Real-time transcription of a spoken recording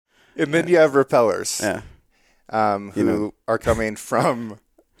And then you have repellers. Yeah. Who are coming from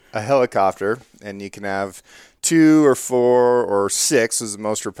a helicopter, and you can have 2 or 4 or 6 is the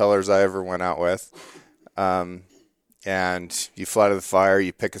most repellers I ever went out with. And you fly to the fire,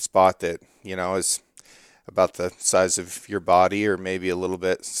 you pick a spot that, is about the size of your body or maybe a little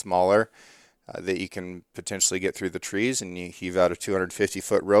bit smaller, that you can potentially get through the trees, and you heave out a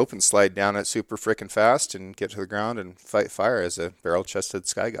 250-foot rope and slide down it super frickin' fast and get to the ground and fight fire as a barrel-chested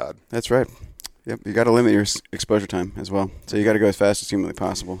sky god. That's right. Yep, you got to limit your exposure time as well. So you got to go as fast as humanly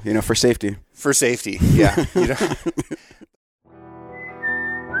possible, for safety. For safety, yeah.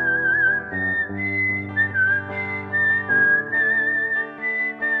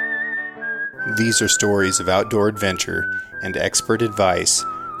 These are stories of outdoor adventure and expert advice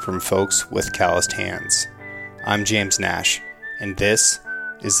from folks with calloused hands. I'm James Nash, and this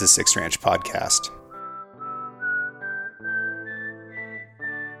is the Six Ranch Podcast.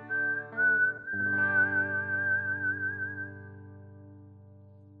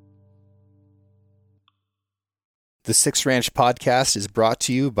 The Six Ranch Podcast is brought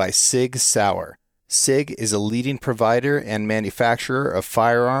to you by Sig Sauer. SIG is a leading provider and manufacturer of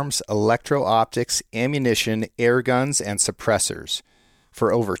firearms, electro-optics, ammunition, air guns, and suppressors.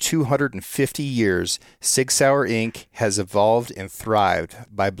 For over 250 years, Sig Sauer Inc. has evolved and thrived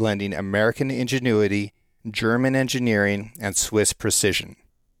by blending American ingenuity, German engineering, and Swiss precision.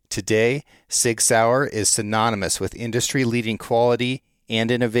 Today, Sig Sauer is synonymous with industry-leading quality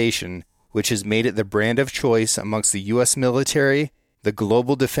and innovation, which has made it the brand of choice amongst the U.S. military, the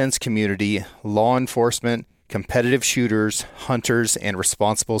global defense community, law enforcement, competitive shooters, hunters, and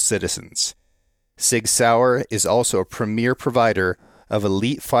responsible citizens. Sig Sauer is also a premier provider of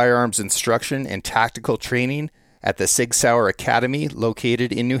elite firearms instruction and tactical training at the Sig Sauer Academy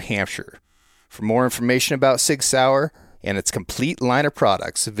located in New Hampshire. For more information about Sig Sauer and its complete line of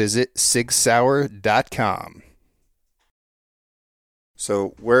products, visit sigsauer.com.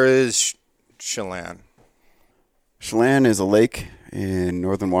 So where is Chelan? Chelan is a lake in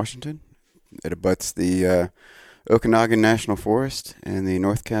northern Washington. It abuts the Okanagan National Forest and the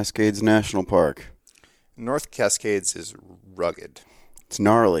North Cascades National Park. North Cascades is rugged. It's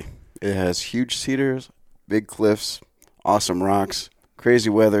gnarly. It has huge cedars, big cliffs, awesome rocks, crazy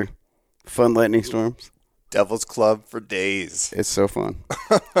weather, fun lightning storms. Devil's Club for days. It's so fun.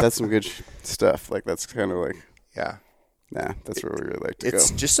 That's some good stuff. That's kind of like... Yeah. Nah, that's where we really like to go.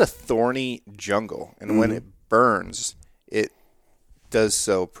 It's just a thorny jungle, and when it burns, it does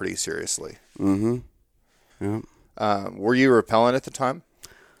so pretty seriously. Mm-hmm. Yeah. Were you repellent at the time?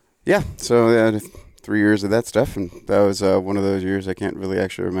 Yeah. So I had 3 years of that stuff, and that was one of those years. I can't really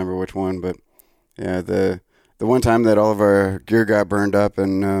actually remember which one, but yeah, the one time that all of our gear got burned up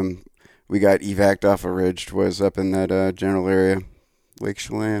and we got evac'd off a ridge was up in that general area, Lake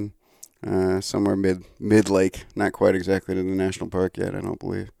Chelan, somewhere mid lake, not quite exactly to the national park yet, I don't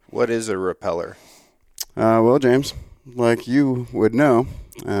believe. What is a repeller? Well, James, like you would know,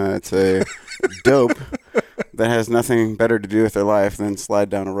 it's a dope that has nothing better to do with their life than slide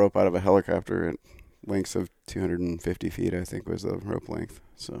down a rope out of a helicopter at lengths of 250 feet, I think was the rope length.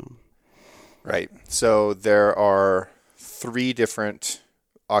 So, right. So there are 3 different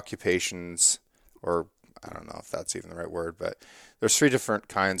occupations, or I don't know if that's even the right word, but there's 3 different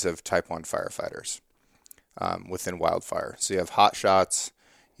kinds of Type 1 firefighters within wildfire. So you have hot shots,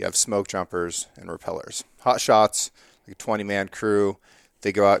 you have smoke jumpers, and repellers. Hot shots, like a 20-man crew,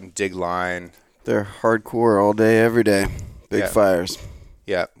 they go out and dig line. They're hardcore all day, every day. Big fires.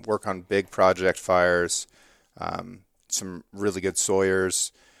 Yeah, work on big project fires, some really good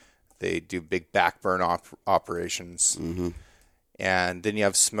sawyers. They do big backburn operations. Mm-hmm. And then you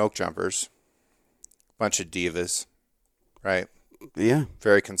have smoke jumpers, bunch of divas, right? Yeah.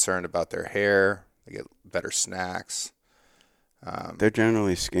 Very concerned about their hair. They get better snacks. They're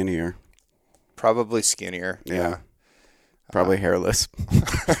generally skinnier. Probably skinnier. Yeah. Probably hairless.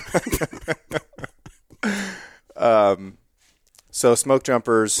 So smoke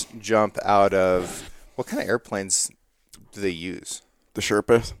jumpers jump out of, what kind of airplanes do they use? The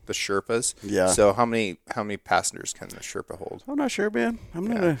Sherpas. The Sherpas? Yeah. So how many passengers can the Sherpa hold? I'm not sure, man. I'm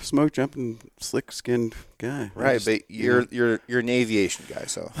not a smoke jumping, slick skinned guy. Right, but you're an aviation guy,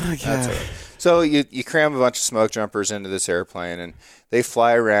 so that's all right. So you cram a bunch of smoke jumpers into this airplane, and they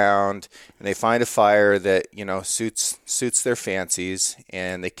fly around, and they find a fire that suits their fancies,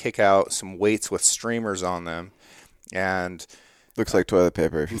 and they kick out some weights with streamers on them, and looks like toilet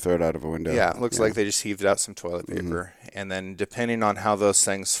paper if you throw it out of a window. Yeah, it looks like they just heaved out some toilet paper. Mm-hmm. And then depending on how those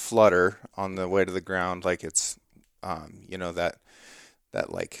things flutter on the way to the ground, like it's, that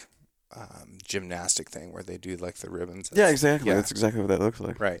like gymnastic thing where they do like the ribbons. Yeah, exactly. That's exactly what that looks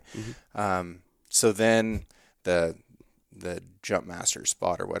like. Right. So then the jump master,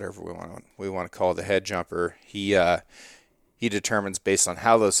 spotter, whatever we want to call it, the head jumper, he determines based on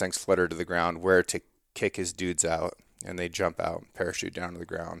how those things flutter to the ground where to kick his dudes out, and they jump out, parachute down to the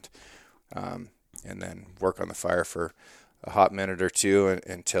ground, and then work on the fire for a hot minute or two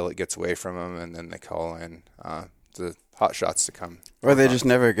until it gets away from them, and then they call in the hot shots to come. Or they just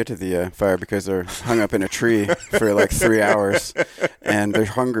never get to the fire because they're hung up in a tree for like 3 hours, and they're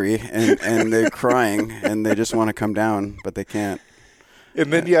hungry, and they're crying, and they just want to come down, but they can't.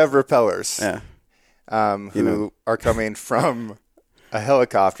 And then you have rappellers, who are coming from a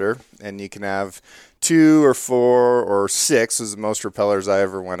helicopter, and you can have 2 or 4 or 6 was the most rappellers I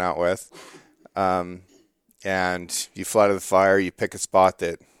ever went out with. And you fly to the fire, you pick a spot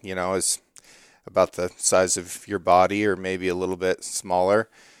that, is about the size of your body or maybe a little bit smaller,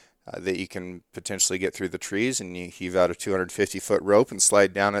 that you can potentially get through the trees, and you heave out a 250-foot rope and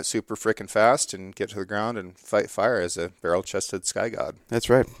slide down it super frickin' fast and get to the ground and fight fire as a barrel-chested sky god. That's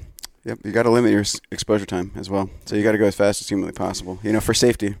right. Yep, you got to limit your exposure time as well. So you got to go as fast as humanly possible, for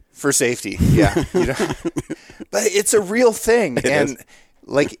safety. For safety, yeah. But it's a real thing. It and is.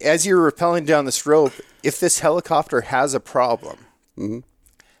 Like as you're rappelling down this rope, if this helicopter has a problem,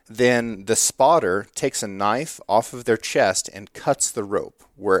 then the spotter takes a knife off of their chest and cuts the rope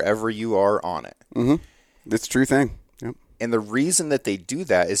wherever you are on it. It's a true thing. Yep. And the reason that they do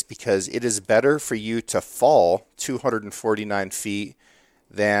that is because it is better for you to fall 249 feet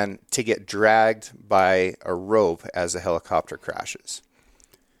than to get dragged by a rope as a helicopter crashes.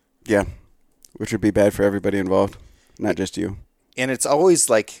 Yeah, which would be bad for everybody involved, not just you. And it's always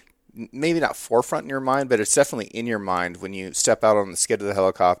like, maybe not forefront in your mind, but it's definitely in your mind when you step out on the skid of the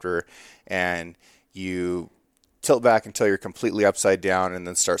helicopter and you tilt back until you're completely upside down and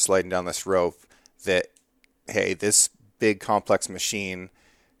then start sliding down this rope, that, hey, this big complex machine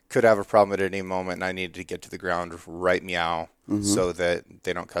could have a problem at any moment, and I need to get to the ground right meow so that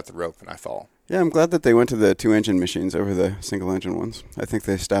they don't cut the rope and I fall. Yeah, I'm glad that they went to the 2-engine machines over the single-engine ones. I think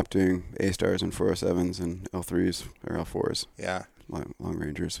they stopped doing A-Stars and 407s and L3s or L4s. Yeah. Long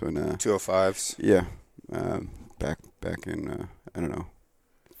Rangers. When 205s. Yeah. Back in, I don't know,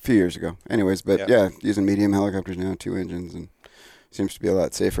 a few years ago. Anyways, but using medium helicopters now, 2 engines, and seems to be a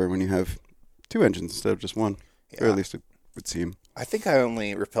lot safer when you have 2 engines instead of just one. Yeah. Or at least it would seem. I think I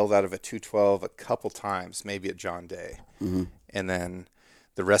only rappelled out of a 212 a couple times, maybe at John Day. And then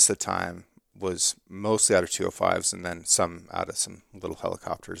the rest of the time was mostly out of 205s and then some out of some little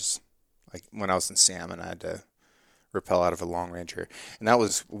helicopters. Like when I was in Salmon, I had to rappel out of a Long Ranger. And that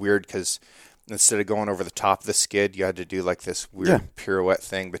was weird because instead of going over the top of the skid, you had to do like this weird pirouette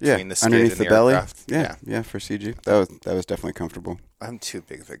thing between the skid underneath and the the belly. aircraft. Yeah, for CG. That was definitely comfortable. I'm too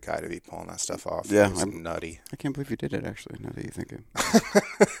big of a guy to be pulling that stuff off. Yeah, It was nutty. I can't believe you did it, actually, now that you think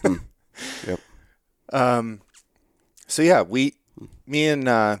it. Yep. So yeah, me and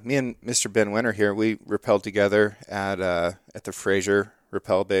Mr. Ben Winter here, we rappelled together at the Fraser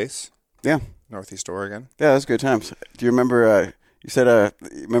Rappel Base. Yeah. Northeast Oregon. Yeah, that was good times. Do you remember, you said,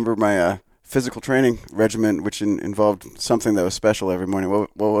 you remember my physical training regimen, which involved something that was special every morning.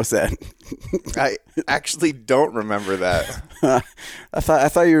 What was that? I actually don't remember that. I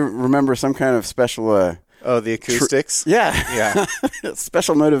thought you remember some kind of special... the acoustics? Yeah.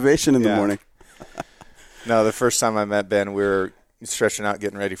 Special motivation in the morning. No, the first time I met Ben, we were stretching out,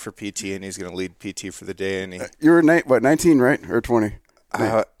 getting ready for PT, and he's going to lead PT for the day. And you were 19, right? Or 20?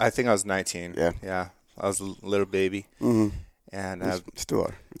 I think I was 19. Yeah. I was a little baby. And still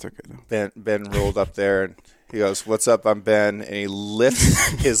are. It's okay though. Ben rolled up there and he goes, "What's up? I'm Ben." And he lifts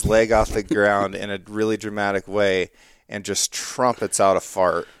his leg off the ground in a really dramatic way and just trumpets out a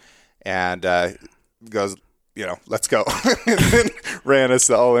fart and goes, "Let's go." And then ran us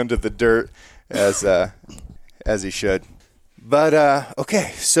all into the dirt as he should. But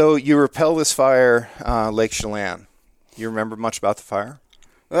okay, so you rappel this fire, Lake Chelan. You remember much about the fire?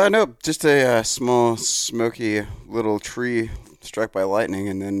 No, just a small, smoky little tree struck by lightning,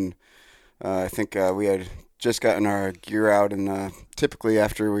 and then I think we had just gotten our gear out, and typically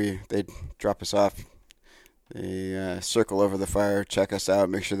after they'd drop us off, they circle over the fire, check us out,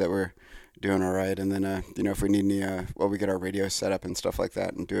 make sure that we're doing all right, and then if we need any, we get our radios set up and stuff like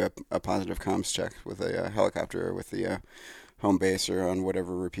that, and do a positive comms check with a helicopter or with the home base or on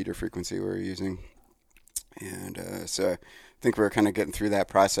whatever repeater frequency we're using. And so I think we were kind of getting through that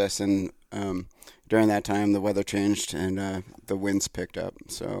process, and during that time the weather changed and the winds picked up.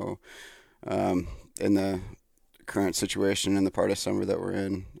 So in the current situation in the part of summer that we're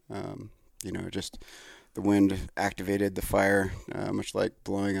in, just the wind activated the fire, much like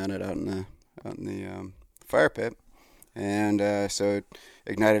blowing on it out in the fire pit, and so it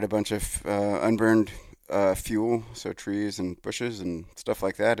ignited a bunch of unburned fuel, so trees and bushes and stuff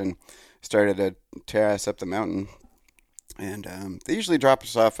like that, and started to tear us up the mountain. And they usually drop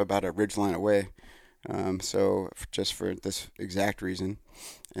us off about a ridgeline away, so just for this exact reason.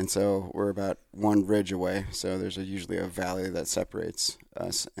 And so we're about one ridge away, so there's usually a valley that separates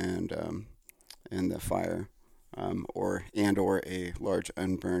us and the fire, or a large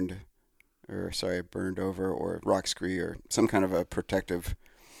burned over or rock scree or some kind of a protective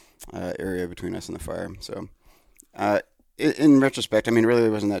area between us and the fire. So in retrospect, I mean, really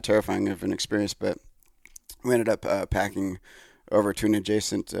it wasn't that terrifying of an experience, but we ended up packing over to an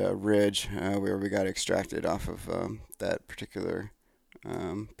adjacent ridge where we got extracted off of that particular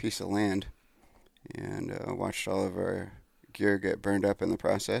piece of land, and watched all of our gear get burned up in the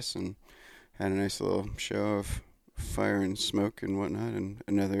process, and had a nice little show of fire and smoke and whatnot, and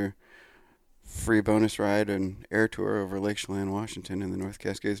another free bonus ride and air tour over Lake Chelan, Washington, in the North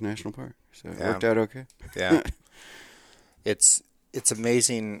Cascades National Park. So it worked out okay. Yeah, it's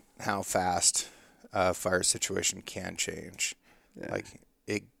amazing how fast a fire situation can change. Yeah. Like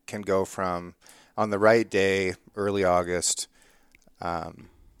it can go from, on the right day, early August,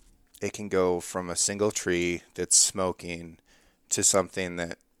 it can go from a single tree that's smoking to something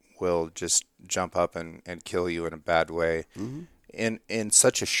that will just jump up and kill you in a bad way in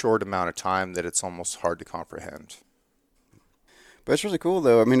such a short amount of time that it's almost hard to comprehend. But it's really cool,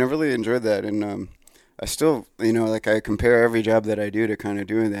 though. I mean, I really enjoyed that, and I still, like I compare every job that I do to kind of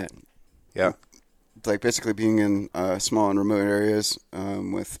doing that. Yeah. Like basically being in small and remote areas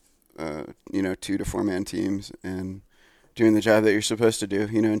with 2 to 4 man teams and doing the job that you're supposed to do,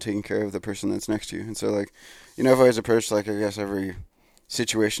 and taking care of the person that's next to you. And so, like, I've always approached, like, I guess every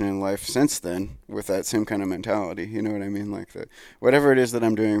situation in life since then with that same kind of mentality. You know what I mean? Like, whatever it is that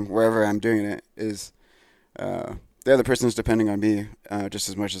I'm doing, wherever I'm doing it, is the other person is depending on me just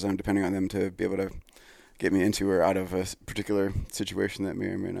as much as I'm depending on them to be able to get me into or out of a particular situation that may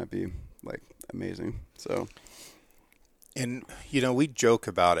or may not be, like, amazing. So, and we joke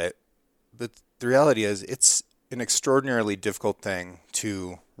about it, but the reality is it's an extraordinarily difficult thing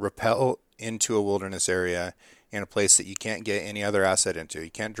to rappel into a wilderness area in a place that you can't get any other asset into.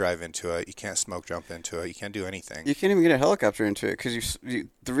 You can't drive into it. You can't smoke jump into it. You can't do anything. You can't even get a helicopter into it because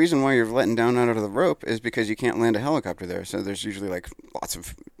the reason why you're letting down out of the rope is because you can't land a helicopter there. So there's usually like lots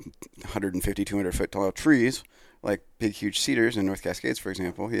of 150, 200 foot tall trees, like big, huge cedars in North Cascades, for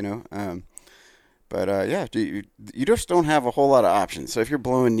example, But you just don't have a whole lot of options. So if you're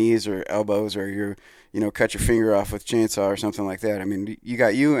blowing knees or elbows or you're, cut your finger off with chainsaw or something like that, I mean, you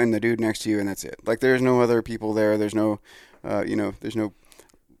got you and the dude next to you, and that's it. Like, there's no other people there. There's no, there's no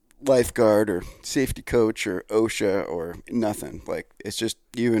lifeguard or safety coach or OSHA or nothing. Like, it's just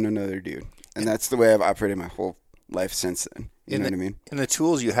you and another dude. And that's the way I've operated my whole life since then. You know what I mean? And the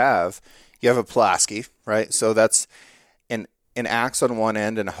tools you have a Pulaski, right? So that's an axe on one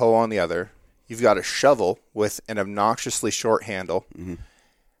end and a hoe on the other. You've got a shovel with an obnoxiously short handle. Mm-hmm.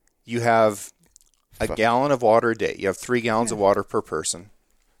 You have a gallon of water a day. You have 3 gallons of water per person.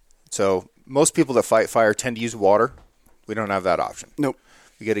 So most people that fight fire tend to use water. We don't have that option. Nope.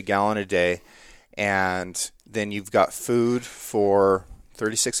 You get a gallon a day. And then you've got food for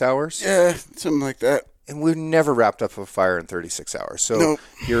 36 hours. Yeah, something like that. And we've never wrapped up a fire in 36 hours. So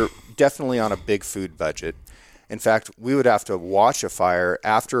You're definitely on a big food budget. In fact, we would have to watch a fire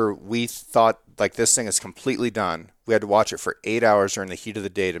after we thought, like, this thing is completely done. We had to watch it for 8 hours during the heat of the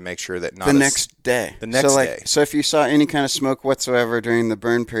day to make sure that the next day. So if you saw any kind of smoke whatsoever during the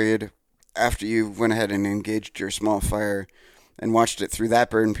burn period, after you went ahead and engaged your small fire and watched it through that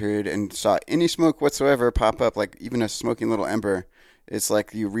burn period and saw any smoke whatsoever pop up, like even a smoking little ember, it's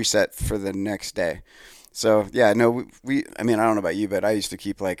like you reset for the next day. So I mean, I don't know about you, but I used to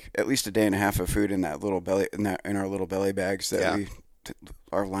keep like at least a day and a half of food in that little belly, in our little belly bags that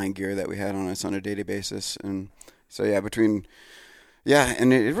our line gear that we had on us on a daily basis. And so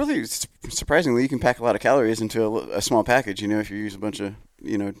and it really, surprisingly, you can pack a lot of calories into a small package, if you use a bunch of,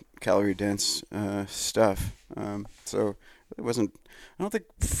 calorie dense stuff. So it wasn't, I don't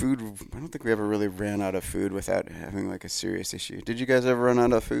think we ever really ran out of food without having like a serious issue. Did you guys ever run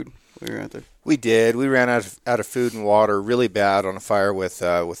out of food when you were out there? We did. We ran out of food and water really bad on a fire with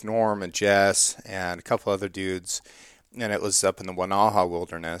Norm and Jess and a couple other dudes, and it was up in the Wanaha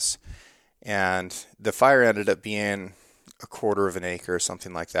Wilderness. And the fire ended up being a quarter of an acre or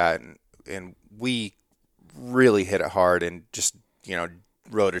something like that, and we really hit it hard and just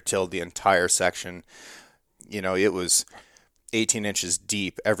rototilled the entire section. It was 18 inches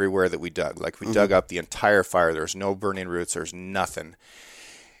deep everywhere that we dug. Like we dug up the entire fire. There was no burning roots. There's nothing.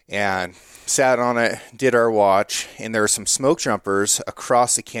 And sat on it, did our watch, and there were some smoke jumpers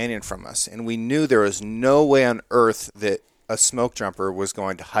across the canyon from us. And we knew there was no way on earth that a smoke jumper was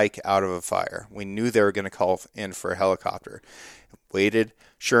going to hike out of a fire. We knew they were going to call in for a helicopter. Waited.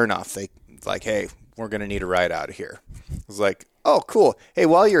 Sure enough, they like, hey, we're going to need a ride out of here. I was like, oh, cool. Hey,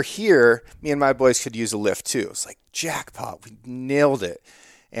 while you're here, me and my boys could use a lift too. It's like, jackpot. We nailed it.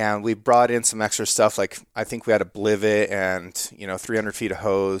 And we brought in some extra stuff. Like, I think we had a blivet and, 300 feet of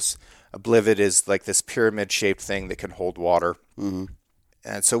hose. A blivet is like this pyramid-shaped thing that can hold water. Mm-hmm.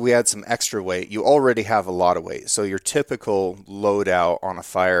 And so we had some extra weight. You already have a lot of weight. So your typical loadout on a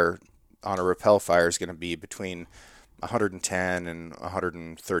fire, on a rappel fire, is going to be between 110 and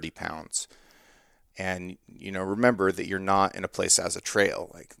 130 pounds. And, remember that you're not in a place that has a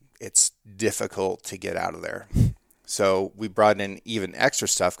trail. Like, it's difficult to get out of there. So we brought in even extra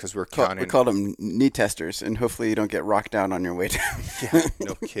stuff because we're counting. We called them knee testers, and hopefully you don't get rocked down on your way down. Yeah,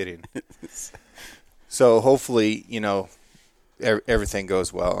 no kidding. So hopefully, everything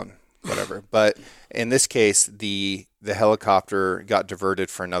goes well and whatever. But in this case, the helicopter got diverted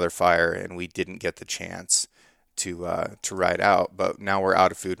for another fire, and we didn't get the chance to ride out. But now we're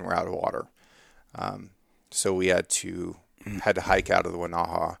out of food and we're out of water. So we had to hike out of the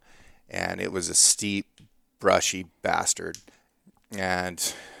Wanaha, and it was a steep, brushy bastard.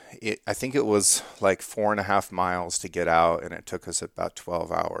 And I think it was like 4.5 miles to get out, and it took us about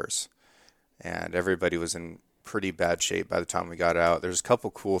 12 hours. And everybody was in pretty bad shape by the time we got out. There's a couple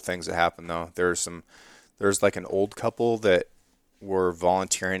cool things that happened though. There's like an old couple that were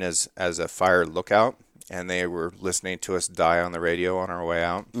volunteering as a fire lookout, and they were listening to us die on the radio on our way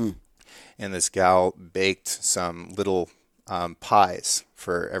out. And this gal baked some little pies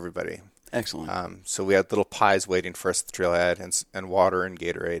for everybody. Excellent. So we had little pies waiting for us at the trailhead, and water and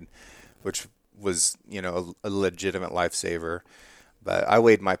Gatorade, which was, a legitimate lifesaver. But I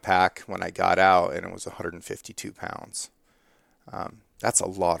weighed my pack when I got out, and it was 152 pounds. That's a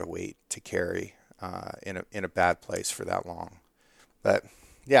lot of weight to carry in a bad place for that long. But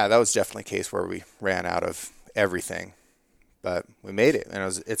yeah, that was definitely a case where we ran out of everything. But we made it,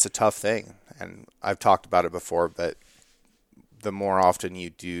 and it's a tough thing. And I've talked about it before, but the more often you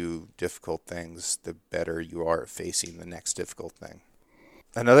do difficult things, the better you are at facing the next difficult thing.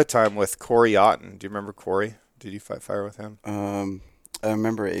 Another time with Corey Otten. Do you remember Corey? Did you fight fire with him? I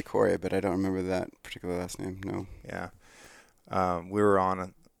remember a Corey, but I don't remember that particular last name, no. Yeah. We were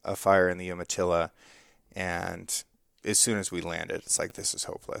on a fire in the Umatilla, and as soon as we landed, it's like, this is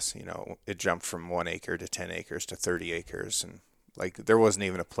hopeless. It jumped from 1 acre to 10 acres to 30 acres. And like, there wasn't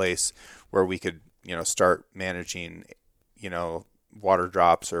even a place where we could, start managing, water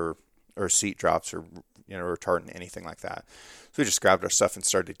drops or seat drops or, retardant, anything like that. So we just grabbed our stuff and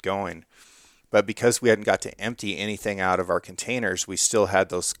started going. But because we hadn't got to empty anything out of our containers, we still had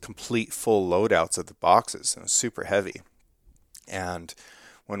those complete full loadouts of the boxes. And it was super heavy. And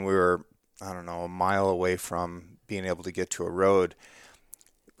when we were, a mile away from being able to get to a road,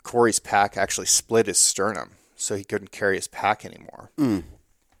 Corey's pack actually split his sternum, so he couldn't carry his pack anymore.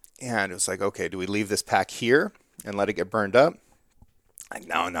 And it was like, okay, do we leave this pack here and let it get burned up? Like,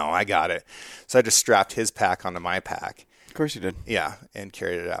 no, I got it. So I just strapped his pack onto my pack. Of course you did. Yeah, and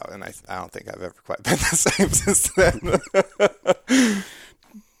carried it out. And I don't think I've ever quite been the same since then.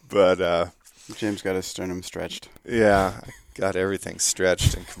 But James got his sternum stretched. Yeah, I got everything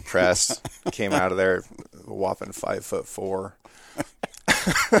stretched and compressed. Came out of there a whopping 5'4".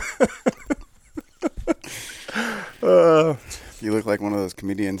 You look like one of those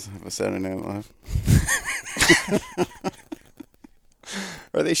comedians of a Saturday Night Live.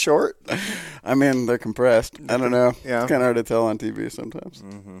 Are they short? I mean, they're compressed. I don't know. Yeah. It's kind of hard to tell on TV sometimes.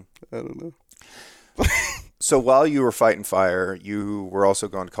 Mm-hmm. I don't know. So while you were fighting fire, you were also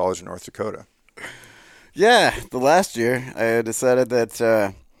going to college in North Dakota. Yeah, the last year I decided that.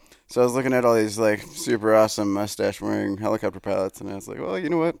 So I was looking at all these like super awesome mustache-wearing helicopter pilots, and I was like, well, you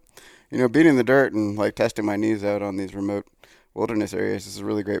know what? Beating the dirt and like testing my knees out on these remote wilderness areas is a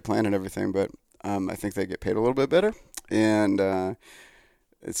really great plan and everything, but I think they get paid a little bit better, and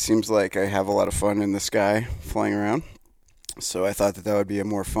it seems like I have a lot of fun in the sky flying around. So I thought that would be a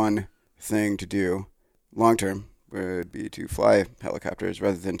more fun thing to do long term, would be to fly helicopters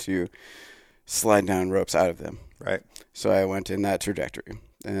rather than to slide down ropes out of them. Right. So I went in that trajectory.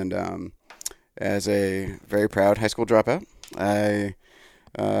 And as a very proud high school dropout, I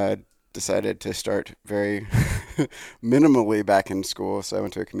decided to start very minimally back in school. So I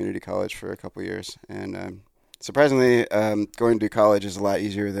went to a community college for a couple of years. And surprisingly, going to college is a lot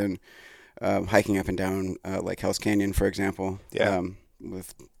easier than hiking up and down like Hell's Canyon, for example, Yeah.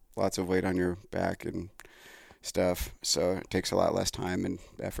 with lots of weight on your back and stuff. So it takes a lot less time and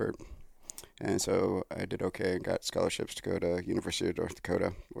effort. And so I did okay and got scholarships to go to University of North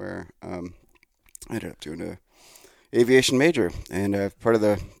Dakota, where I ended up doing a aviation major. And part of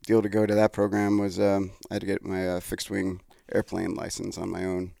the deal to go to that program was I had to get my fixed wing airplane license on my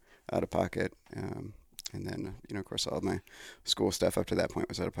own out of pocket. And then, of course, all of my school stuff up to that point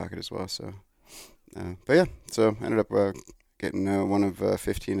was out of pocket as well. So, but yeah, so I ended up getting one of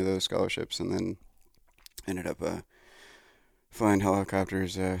 15 of those scholarships, and then ended up flying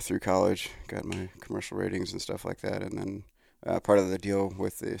helicopters through college, got my commercial ratings and stuff like that. And then part of the deal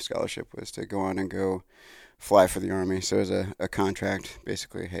with the scholarship was to go on and go fly for the Army. So it was a contract,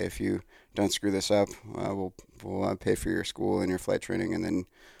 basically, hey, if you don't screw this up, we'll pay for your school and your flight training, and then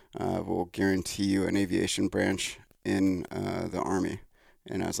we'll guarantee you an aviation branch in the Army.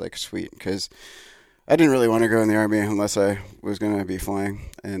 And I was like, sweet, because I didn't really want to go in the Army unless I was going to be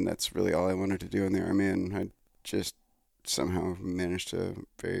flying, and that's really all I wanted to do in the Army. And I just somehow managed to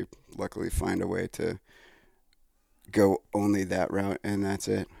very luckily find a way to go only that route, and that's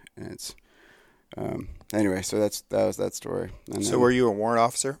it. And it's anyway, so that was that story. And So were you a warrant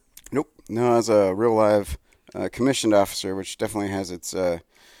officer? Nope. No, I was a real live commissioned officer, which definitely has its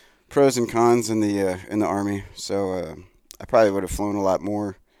pros and cons in the Army. So I probably would have flown a lot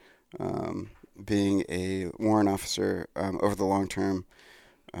more being a warrant officer over the long term.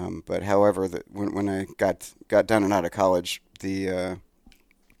 But however, when I got done and out of college, I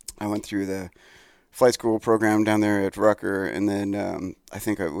went through the flight school program down there at Rucker, and then I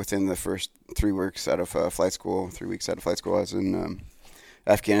think within the first 3 weeks out of flight school, I was in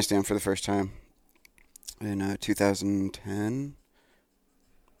Afghanistan for the first time in 2010.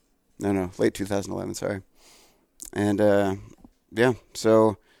 No, late 2011. Sorry, and yeah,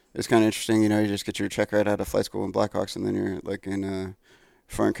 so it's kind of interesting. You just get your check right out of flight school in Blackhawks, and then you're like in a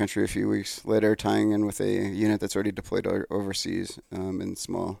foreign country a few weeks later, tying in with a unit that's already deployed overseas in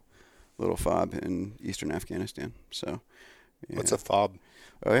small little FOB in eastern Afghanistan. So, yeah. What's a FOB?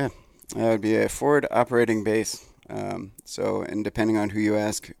 Oh yeah, that would be a forward operating base. So, and depending on who you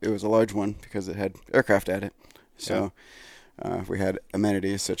ask, it was a large one because it had aircraft at it. So, we had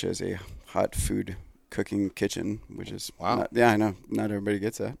amenities such as a hot food cooking kitchen, which is wow. I know not everybody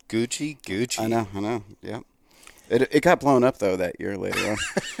gets that. Gucci. I know. Yeah. It got blown up, though, that year later on.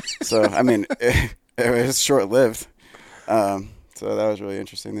 So, I mean, it was short-lived. So that was really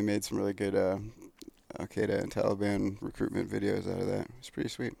interesting. They made some really good Al-Qaeda and Taliban recruitment videos out of that. It's pretty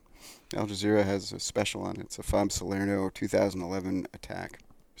sweet. Al Jazeera has a special on it. It's a FOB Salerno 2011 attack.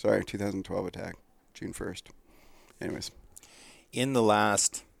 Sorry, 2012 attack, June 1st. Anyways. In the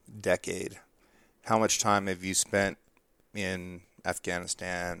last decade, how much time have you spent in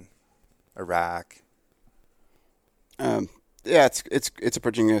Afghanistan, Iraq? Yeah, it's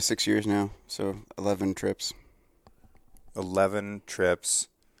approaching 6 years now, so 11 trips. 11 trips,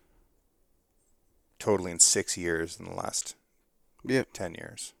 totaling 6 years in the last 10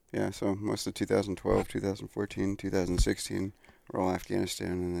 years. Yeah, so most of 2012, 2014, 2016 were all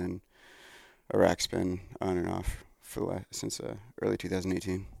Afghanistan, and then Iraq's been on and off since early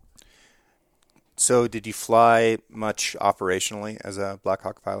 2018. So did you fly much operationally as a Black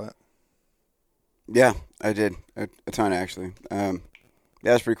Hawk pilot? Yeah, I did. A ton, actually. Yeah,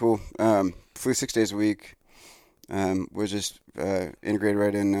 it's pretty cool. Flew 6 days a week. Was just integrated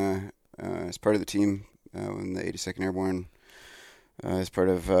right in as part of the team in the 82nd Airborne, as part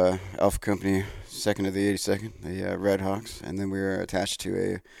of Alpha Company, 2nd of the 82nd, the Red Hawks. And then we were attached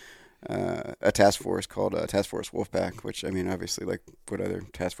to a task force called Task Force Wolfpack, which, I mean, obviously, like, what other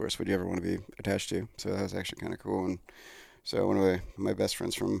task force would you ever want to be attached to? So that was actually kind of cool. And so one of my best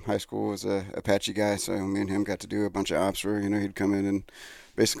friends from high school was a Apache guy, so me and him got to do a bunch of ops where, he'd come in and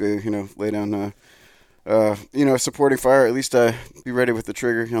basically, lay down supporting fire, at least be ready with the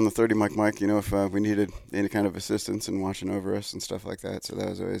trigger on the 30 mic, if we needed any kind of assistance and watching over us and stuff like that. So that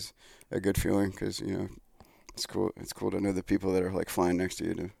was always a good feeling because, it's cool. It's cool to know the people that are like flying next to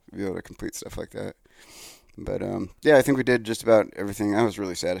you to be able to complete stuff like that. But yeah, I think we did just about everything. I was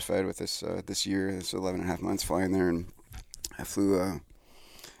really satisfied with this year, this 11 and a half months flying there, and I flew.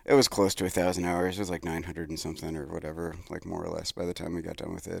 It was close to 1,000 hours. It was like 900 and something or whatever, like more or less by the time we got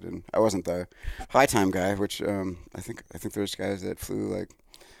done with it. And I wasn't the high time guy, which I think there's guys that flew like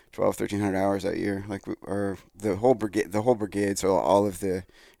 1,300 hours that year, like the whole brigade. So all of the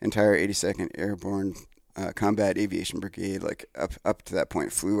entire 82nd Airborne Combat Aviation Brigade, like up to that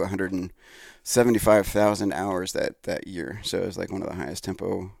point, flew 175,000 hours that year. So it was like one of the highest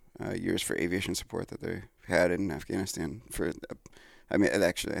tempo years for aviation support that they had in Afghanistan for I mean,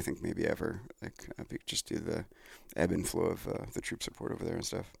 actually, I think maybe ever. Like, just do the ebb and flow of the troop support over there and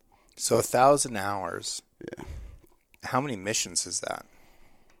stuff. So 1,000 hours. Yeah. How many missions is that?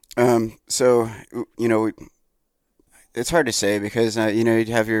 So, it's hard to say because, you'd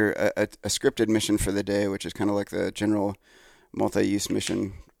have your a scripted mission for the day, which is kind of like the general multi-use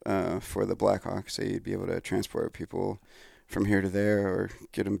mission for the Black Hawk. So you'd be able to transport people from here to there, or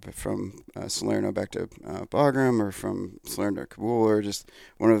get them from Salerno back to Bagram, or from Salerno to Kabul, or just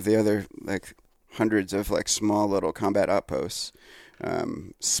one of the other like hundreds of like small little combat outposts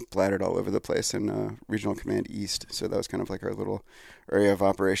splattered all over the place in Regional Command East. So that was kind of like our little area of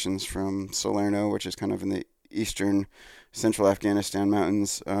operations from Salerno, which is kind of in the eastern central Afghanistan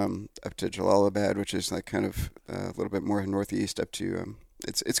mountains, up to Jalalabad, which is like kind of a little bit more northeast, up to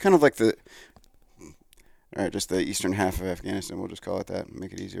it's kind of like just the eastern half of Afghanistan. We'll just call it that and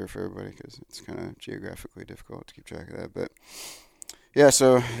make it easier for everybody because it's kind of geographically difficult to keep track of that. But yeah,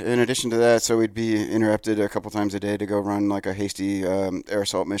 so in addition to that, so we'd be interrupted a couple times a day to go run like a hasty air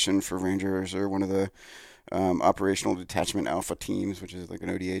assault mission for Rangers, or one of the operational detachment alpha teams, which is like an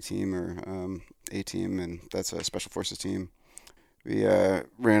ODA team or A team, and that's a special forces team. We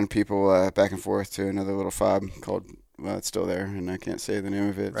ran people back and forth to another little fob called, well, it's still there, and I can't say the name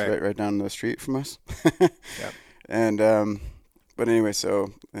of it. It's right down the street from us. Yep. And but anyway,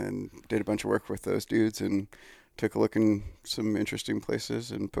 and did a bunch of work with those dudes, and took a look in some interesting places,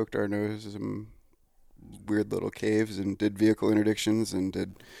 and poked our nose in some weird little caves, and did vehicle interdictions, and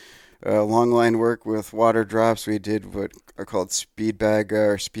did long line work with water drops. We did what are called speed bag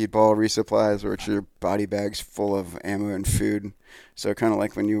or speedball resupplies, which are body bags full of ammo and food. So kind of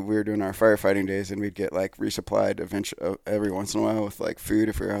like when we were doing our firefighting days, and we'd get like resupplied every once in a while with like food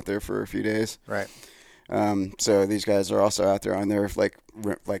if we were out there for a few days. Right. So these guys are also out there on their like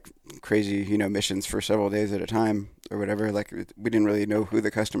crazy, missions for several days at a time or whatever. Like we didn't really know who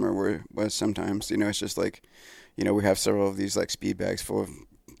the customer was sometimes. It's just like, we have several of these like speed bags full of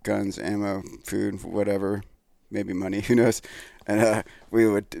guns, ammo, food, whatever, maybe money, who knows. And we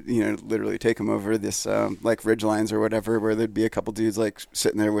would, literally take them over this like ridge lines or whatever, where there'd be a couple dudes like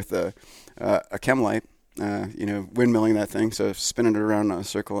sitting there with a chem light, windmilling that thing, so spinning it around in a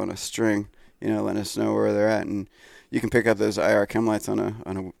circle on a string, letting us know where they're at. And you can pick up those IR chem lights on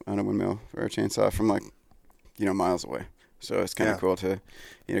a windmill or a chainsaw from like, miles away. So it's kind of cool to,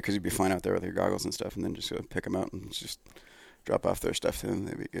 because you'd be flying out there with your goggles and stuff, and then just go pick them out and just drop off their stuff to them.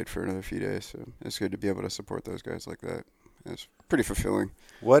 They'd be good for another few days. So it's good to be able to support those guys like that. It's pretty fulfilling.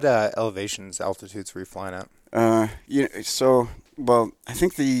 What altitudes were you flying at? I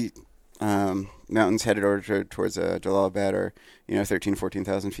think the mountains headed over towards Jalalabad are 13,000,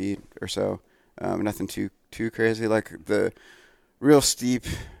 14,000 feet or so. Nothing too crazy. Like the real steep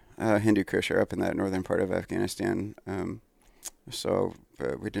Hindu Kush are up in that northern part of Afghanistan.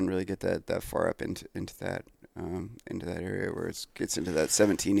 But we didn't really get that far up into that area where it gets into that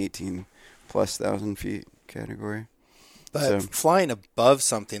 17, 18 plus thousand feet category. But flying above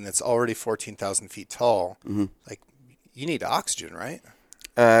something that's already 14,000 feet tall, like you need oxygen, right?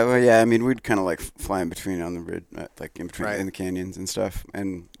 Well, yeah. I mean, we'd kind of like fly in between on the ridge, like in between in the canyons and stuff.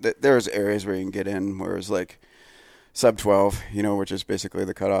 And there was areas where you can get in where it was like sub 12, which is basically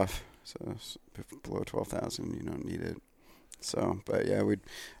the cutoff. So below 12,000, you don't need it. So, but yeah,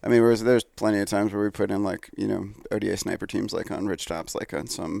 there's plenty of times where we put in like, ODA sniper teams like on ridge tops, like on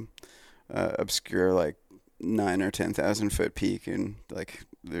some obscure like 9 or 10,000 foot peak, and like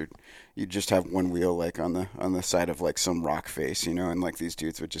you just have one wheel like on the side of like some rock face, and like these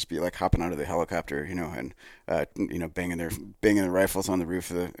dudes would just be like hopping out of the helicopter, and banging their rifles on the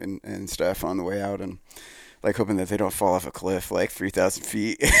roof of and stuff on the way out, and like hoping that they don't fall off a cliff like 3,000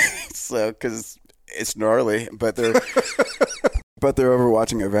 feet. So because it's gnarly, but they're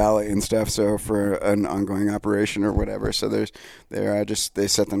overwatching a valley and stuff. So for an ongoing operation or whatever, so they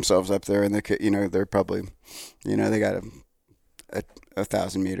set themselves up there, and they're probably, they got a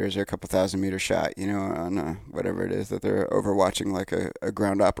 1,000 meters or a couple 1,000 meter shot, on whatever it is that they're overwatching, like a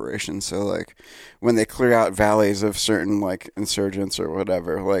ground operation. So like when they clear out valleys of certain like insurgents or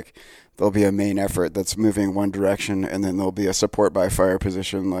whatever, like there'll be a main effort that's moving one direction, and then there'll be a support by fire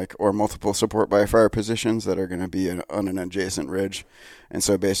position, or multiple support by fire positions that are going to be on an adjacent ridge. And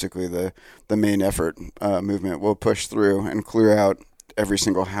so basically the main effort movement will push through and clear out every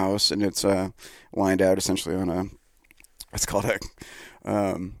single house, and it's lined out essentially on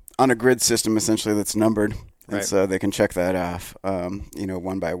a grid system essentially that's numbered. Right. And so they can check that off,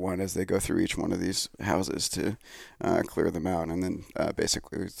 one by one as they go through each one of these houses to clear them out. And then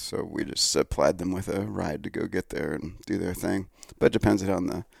basically, so we just supplied them with a ride to go get there and do their thing. But it depends on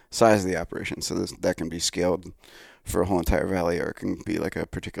the size of the operation. So that can be scaled for a whole entire valley, or it can be like a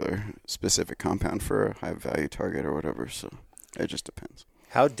particular specific compound for a high value target or whatever. So it just depends.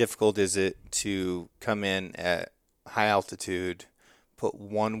 How difficult is it to come in at high altitude, put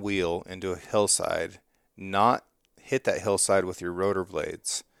one wheel into a hillside, not hit that hillside with your rotor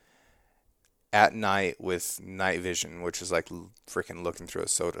blades at night with night vision, which is like freaking looking through a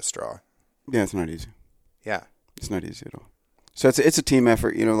soda straw? Yeah, it's not easy. Yeah. It's not easy at all. So it's a team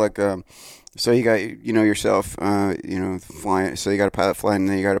effort, like, so you got, yourself, flying. So you got a pilot flying, and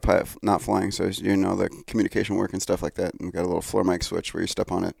then you got a pilot not flying. So, the communication work and stuff like that. And we've got a little floor mic switch where you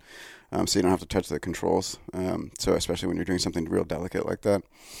step on it, so you don't have to touch the controls. So especially when you're doing something real delicate like that.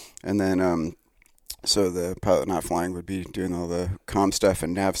 And then, so the pilot not flying would be doing all the comm stuff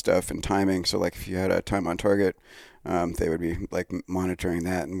and nav stuff and timing. So like if you had a time on target, they would be like monitoring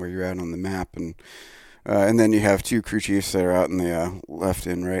that and where you're at on the map. And then you have two crew chiefs that are out in the left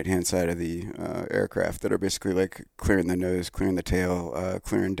and right hand side of the aircraft that are basically like clearing the nose, clearing the tail,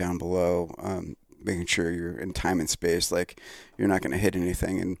 clearing down below, making sure you're in time and space, like you're not going to hit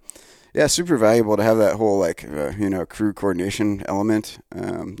anything. And yeah, super valuable to have that whole like crew coordination element,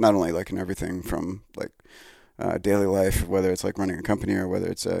 not only like in everything from like daily life, whether it's like running a company or whether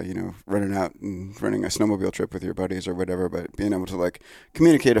it's running out and running a snowmobile trip with your buddies or whatever, but being able to like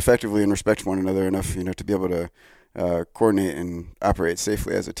communicate effectively and respect one another enough to be able to coordinate and operate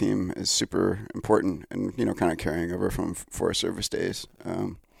safely as a team is super important, and kind of carrying over from Forest Service days.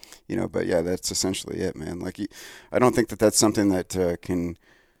 But yeah, that's essentially it, man. Like I don't think that that's something that can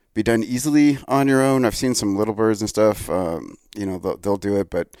be done easily on your own. I've seen some little birds and stuff, they'll do it,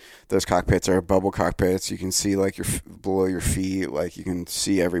 but those cockpits are bubble cockpits. You can see like below your feet, like you can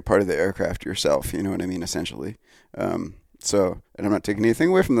see every part of the aircraft yourself, you know what I mean, essentially. And I'm not taking anything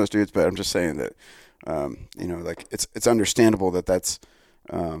away from those dudes, but I'm just saying that, like it's understandable that that's,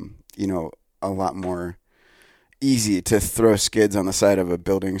 a lot more easy to throw skids on the side of a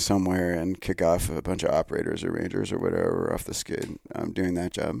building somewhere and kick off a bunch of operators or rangers or whatever off the skid doing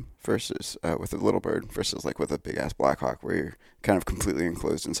that job versus with a little bird versus like with a big ass Black Hawk where you're kind of completely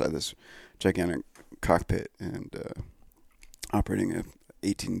enclosed inside this gigantic cockpit and operating a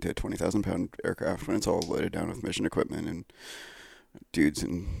 18 to 20,000 pound aircraft when it's all loaded down with mission equipment and dudes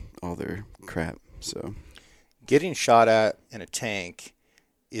and all their crap. So getting shot at in a tank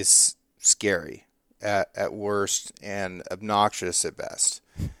is scary at worst and obnoxious at best.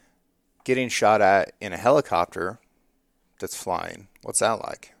 Getting shot at in a helicopter that's flying, what's that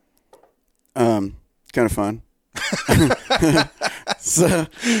like? Kind of fun. So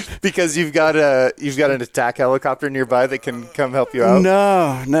because you've got an attack helicopter nearby that can come help you out?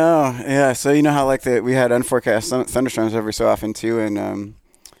 No. Yeah, so you know how like we had unforecast thunderstorms every so often too in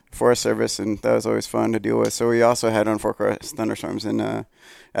Forest Service, and that was always fun to deal with. So we also had unforecast thunderstorms in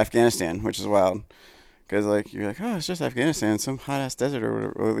Afghanistan, which is wild. Because like you're like, oh, it's just Afghanistan, some hot ass desert or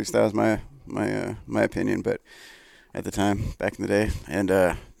whatever. Or at least that was my opinion. But at the time, back in the day, and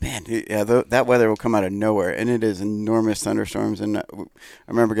man, yeah, that weather will come out of nowhere, and it is enormous thunderstorms. And I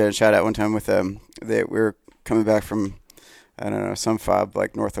remember getting shot at one time with we were coming back from some fob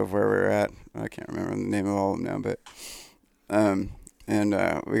like north of where we were at. I can't remember the name of all of them now, but and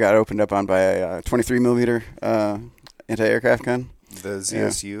we got opened up on by a 23 millimeter anti-aircraft gun. The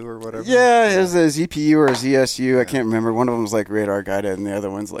ZSU or whatever? Yeah, it was a ZPU or a ZSU. I can't remember. One of them was like radar guided, and the other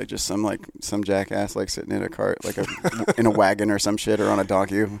one's like just some jackass like sitting in a cart, like in a wagon or some shit, or on a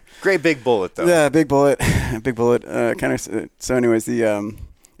donkey. Great big bullet though. Yeah, big bullet. Kind of. So, anyways,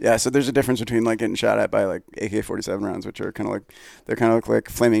 so there's a difference between like getting shot at by like AK-47 rounds, which are kind of look like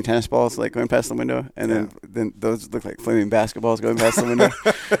flaming tennis balls like going past the window, and then those look like flaming basketballs going past the window.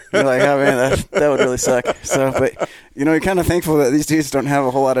 You're like, oh man, that would really suck. So, but you're kind of thankful that these dudes don't have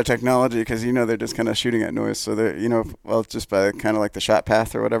a whole lot of technology because they're just kind of shooting at noise. So they're just by kind of like the shot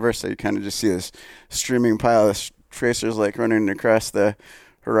path or whatever. So you kind of just see this streaming pile of tracers like running across the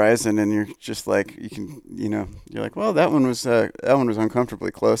horizon, and you're just like you're like, well, that one was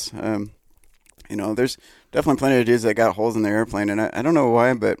uncomfortably close. There's definitely plenty of dudes that got holes in their airplane, and I don't know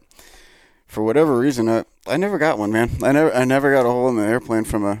why, but for whatever reason, I never got one, man. I never got a hole in the airplane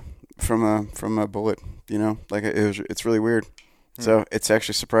from a bullet. Like it's really weird. So it's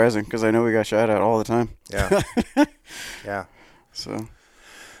actually surprising because I know we got shot at all the time. Yeah. Yeah. So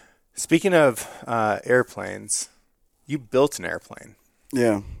speaking of airplanes, you built an airplane.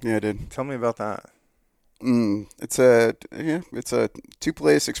 Yeah, I did. Tell me about that. It's a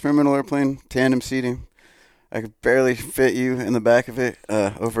 2-place experimental airplane, tandem seating. I could barely fit you in the back of it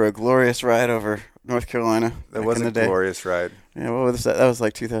over a glorious ride over North Carolina. That was a glorious ride. Yeah, what was that? That was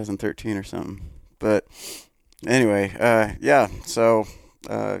like 2013 or something. But anyway, so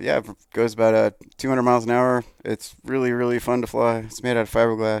It goes about 200 miles an hour. It's really, really fun to fly. It's made out of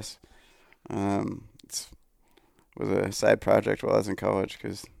fiberglass. It was a side project while I was in college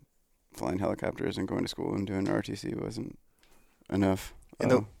because flying helicopters and going to school and doing RTC wasn't enough.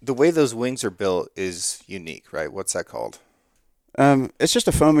 And the way those wings are built is unique, right? What's that called? It's just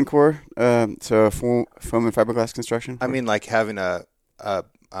a foam and core, so a foam and fiberglass construction. I mean, like having a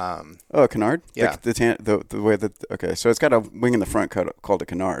canard. Yeah. The way that so it's got a wing in the front called a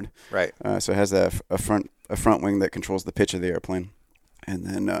canard. Right. So it has a front wing that controls the pitch of the airplane, and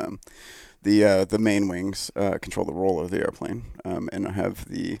then the main wings control the roll of the airplane, and have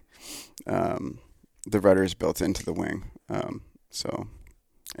the rudders built into the wing. So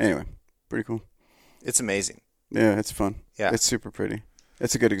anyway, pretty cool. It's amazing. Yeah, it's fun. Yeah. It's super pretty.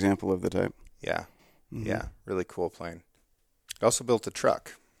 It's a good example of the type. Yeah. Mm-hmm. Yeah. Really cool plane. You also built a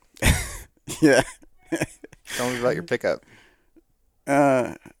truck. Yeah. Tell me about your pickup.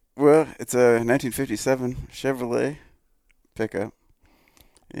 Well, it's a 1957 Chevrolet pickup,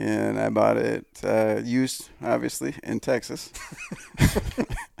 and I bought it used, obviously, in Texas.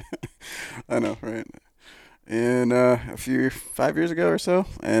 I know, right? And 5 years ago or so,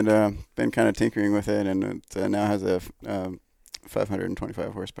 and been kind of tinkering with it, and it now has a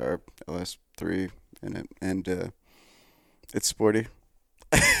 525 horsepower LS3 in it, and it's sporty.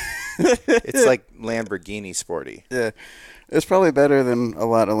 It's like Lamborghini sporty. Yeah, it's probably better than a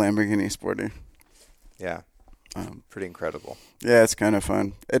lot of Lamborghini sporty. Yeah, pretty incredible. Yeah, it's kind of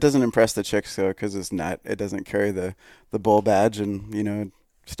fun. It doesn't impress the chicks though, because it doesn't carry the bull badge and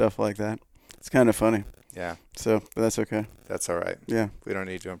stuff like that. It's kind of funny. Yeah. So, but that's okay. That's all right. Yeah. We don't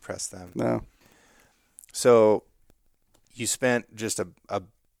need to impress them. No. So, you spent just a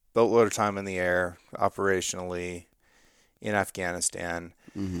boatload of time in the air operationally in Afghanistan.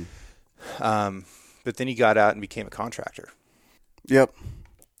 Mm-hmm. But then you got out and became a contractor. Yep.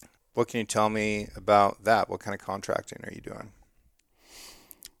 What can you tell me about that? What kind of contracting are you doing?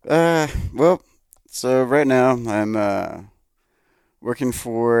 Well, so right now I'm working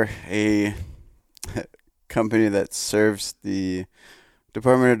for a company that serves the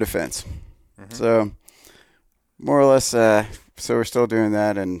Department of Defense. Mm-hmm. So more or less, so we're still doing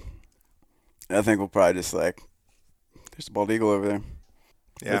that, and I think we'll probably just there's a bald eagle over there.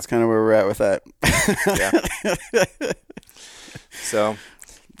 Yeah. That's kind of where we're at with that. Yeah. So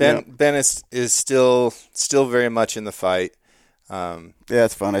Ben is still very much in the fight. Yeah,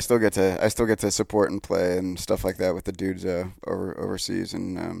 it's fun. I still get to support and play and stuff like that with the dudes overseas,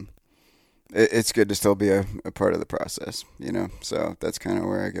 and it's good to still be a part of the process, So that's kind of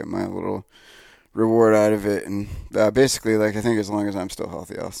where I get my little reward out of it, and basically, I think as long as I'm still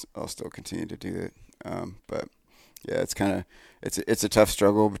healthy, I'll still continue to do it. But yeah, it's kind of it's a tough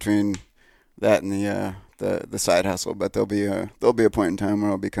struggle between that and the side hustle, but there'll be a point in time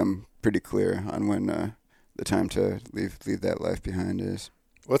where I'll become pretty clear on when the time to leave that life behind is.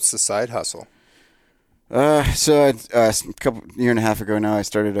 What's the side hustle? So a year and a half ago now, I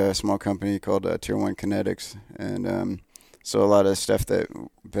started a small company called Tier 1 Kinetics, and so a lot of stuff that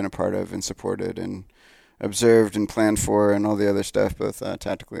I've been a part of and supported and observed and planned for, and all the other stuff, both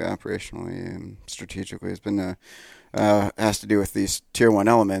tactically, operationally, and strategically, has been has to do with these Tier 1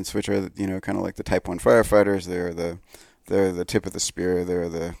 elements, which are kind of like the Type 1 firefighters. They're the tip of the spear. They're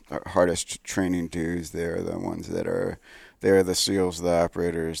the hardest training dudes. They're the ones they're the SEALs, the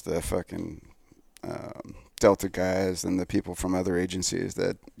operators, the fucking Delta guys, and the people from other agencies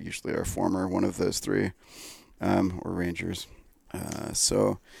that usually are former one of those three, or Rangers.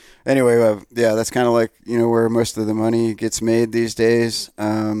 So anyway, that's kind of where most of the money gets made these days.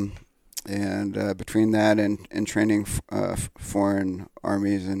 And between that and training foreign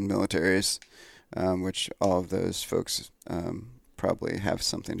armies and militaries, which all of those folks probably have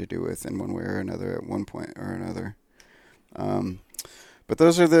something to do with in one way or another at one point or another. But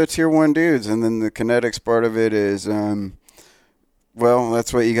those are the Tier 1 dudes. And then the kinetics part of it is,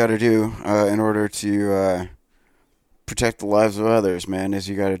 that's what you got to do in order to protect the lives of others, man, is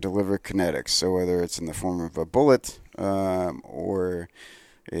you got to deliver kinetics. So whether it's in the form of a bullet or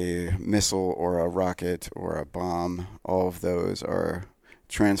a missile or a rocket or a bomb, all of those are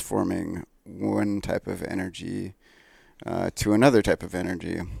transforming one type of energy to another type of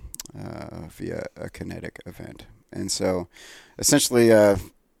energy via a kinetic event. And so essentially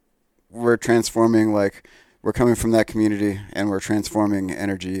we're transforming, we're coming from that community and we're transforming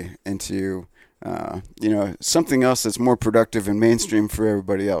energy into something else that's more productive and mainstream for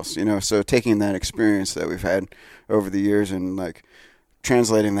everybody else, so taking that experience that we've had over the years and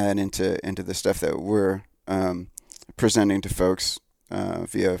translating that into the stuff that we're presenting to folks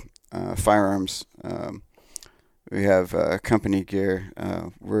via firearms we have company gear.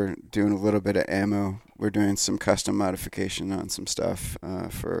 We're doing a little bit of ammo. We're doing some custom modification on some stuff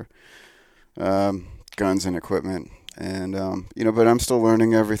for guns and equipment. And but I'm still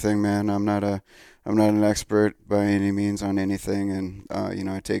learning everything, man. I'm not an expert by any means on anything, and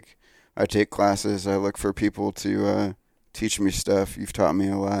I take classes. I look for people to teach me stuff. You've taught me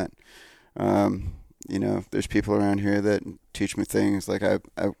a lot. There's people around here that teach me things. Like I've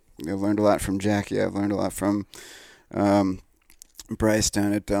learned a lot from Jackie. I've learned a lot from Bryce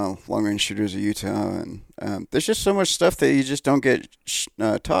down at Long Range Shooters of Utah, and there's just so much stuff that you just don't get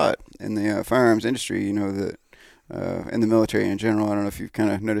taught in the firearms industry. That in the military in general. I don't know if you've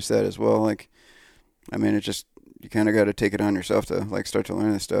kind of noticed that as well. Like, I mean, it just you kind of got to take it on yourself to like start to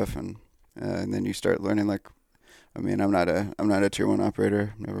learn this stuff, and then you start learning. Like, I mean, I'm not a tier 1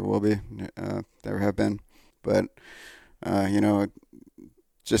 operator, never will be, never have been, but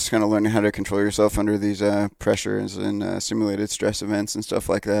just kind of learning how to control yourself under these pressures and simulated stress events and stuff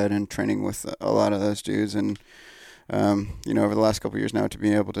like that, and training with a lot of those dudes, and over the last couple of years now to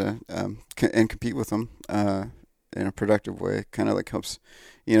be able to and compete with them in a productive way kind of like helps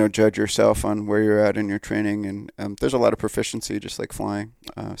judge yourself on where you're at in your training. And there's a lot of proficiency just like flying,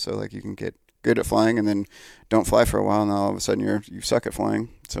 so like you can get good at flying and then don't fly for a while, and all of a sudden you suck at flying.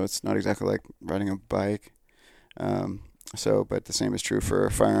 So it's not exactly like riding a bike. But the same is true for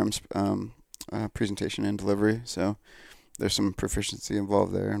firearms presentation and delivery. So there's some proficiency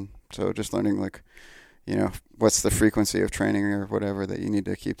involved there, and so just learning like what's the frequency of training or whatever that you need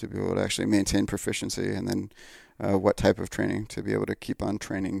to keep to be able to actually maintain proficiency, and then what type of training to be able to keep on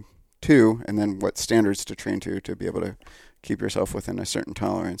training to, and then what standards to train to be able to keep yourself within a certain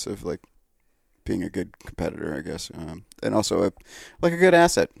tolerance of like being a good competitor, I guess, and also a good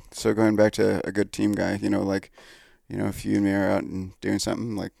asset. So going back to a good team guy, if you and me are out and doing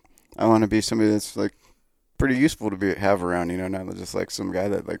something, like I want to be somebody that's like pretty useful to have around, not just like some guy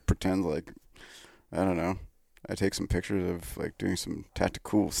that like pretends like, I don't know, I take some pictures of like doing some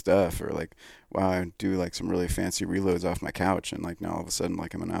tactical stuff, or like, wow, I do like some really fancy reloads off my couch, and like now all of a sudden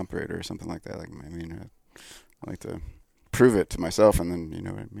like I'm an operator or something like that. Like, I mean, I like to prove it to myself, and then you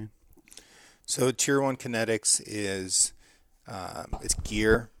know what I mean. So Tier 1 Kinetics is it's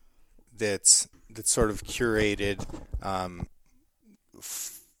gear that's sort of curated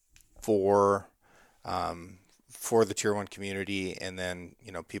for the Tier 1 community, and then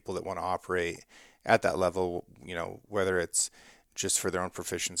people that want to operate at that level, whether it's just for their own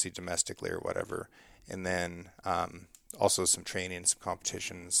proficiency domestically or whatever, and then also some training, some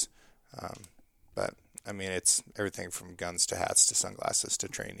competitions, but I mean it's everything from guns to hats to sunglasses to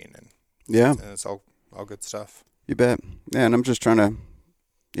training, and it's all good stuff. You bet. Yeah, and I'm just trying to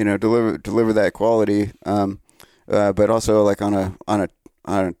deliver that quality, but also like on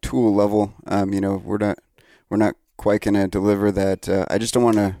a tool level, we're not quite gonna deliver that. I just don't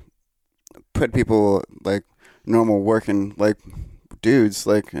want to put people like normal working like dudes,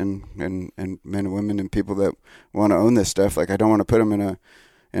 like and men and women and people that want to own this stuff. Like I don't want to put them in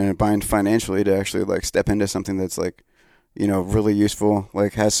a bind financially to actually like step into something that's like really useful,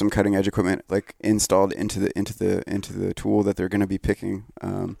 like has some cutting edge equipment like installed into the tool that they're going to be picking,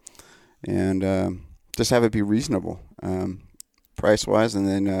 and just have it be reasonable price wise, and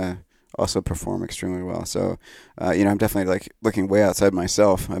then also perform extremely well. So I'm definitely like looking way outside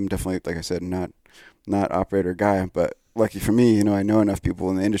myself. I'm definitely, like I said, not operator guy, but lucky for me, I know enough people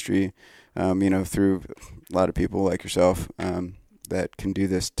in the industry, through a lot of people like yourself, that can do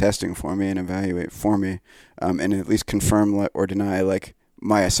this testing for me and evaluate for me, and at least confirm or deny like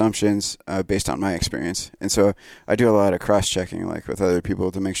my assumptions based on my experience. And so I do a lot of cross-checking like with other people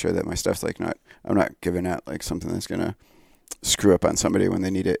to make sure that my stuff's like I'm not giving out like something that's gonna screw up on somebody when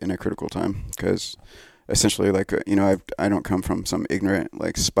they need it in a critical time. Because essentially, like I don't come from some ignorant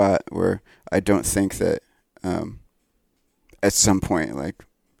like spot where I don't think that at some point like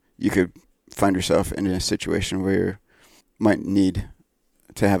you could find yourself in a situation where you might need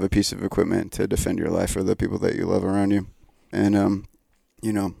to have a piece of equipment to defend your life or the people that you love around you. And I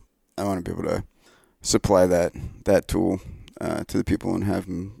want to be able to supply that tool to the people and have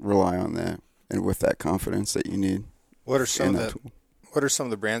them rely on that, and with that confidence that you need. What are some of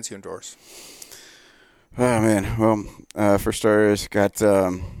the brands you endorse? Oh man, well, for starters, got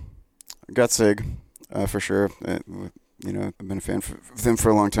SIG for sure. I've been a fan of them for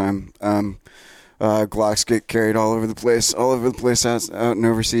a long time. Glocks get carried all over the place out and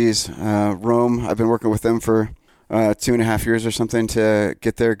overseas. Rome, I've been working with them for 2.5 years or something to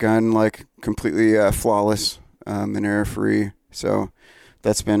get their gun like completely flawless and error free. So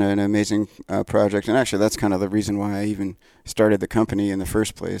that's been an amazing project. And actually, that's kind of the reason why I even started the company in the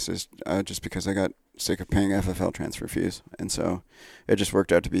first place, is just because I got sick of paying FFL transfer fees. And so it just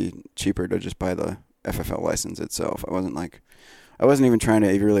worked out to be cheaper to just buy the FFL license itself. I wasn't even trying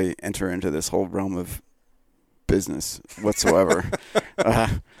to really enter into this whole realm of business whatsoever.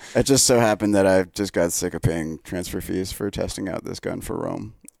 It just so happened that I just got sick of paying transfer fees for testing out this gun for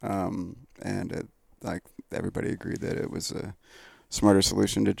Rome. And everybody agreed that it was a smarter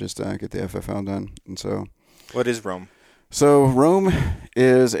solution to just get the FFL done. And so, what is Rome? So Rome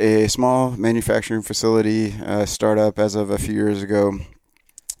is a small manufacturing facility startup as of a few years ago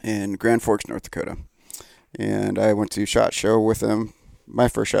in Grand Forks, North Dakota. And I went to SHOT Show with them. My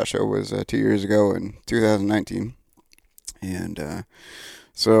first SHOT Show was 2 years ago in 2019. And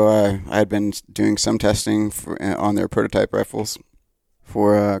so I had been doing some testing on their prototype rifles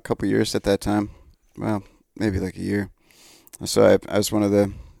for a couple years at that time. Well, maybe like a year. So I was one of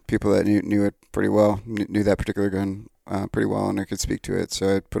the people that knew it pretty well, knew that particular gun pretty well, and I could speak to it.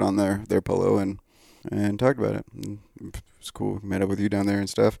 So I put on their polo and talked about it. And it was cool. Met up with you down there and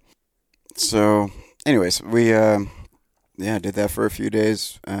stuff. So anyways, we did that for a few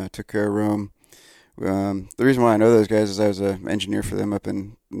days. Took care of Rome. The reason why I know those guys is I was an engineer for them up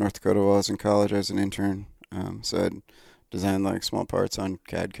in North Dakota while I was in college. I was an intern. So I'd design like small parts on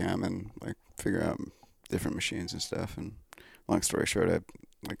CAD CAM and like figure out different machines and stuff. And long story short, I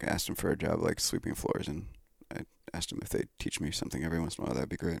asked them for a job like sweeping floors, and I asked them if they'd teach me something every once in a while. That'd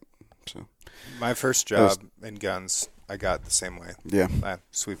be great. So my first job in guns, I got the same way. Yeah,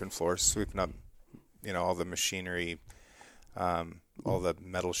 sweeping floors, sweeping up, all the machinery, all the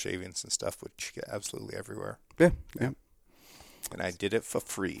metal shavings and stuff, which you get absolutely everywhere. Yeah. And I did it for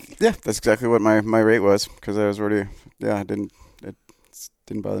free. Yeah, that's exactly what my rate was, because I was already, it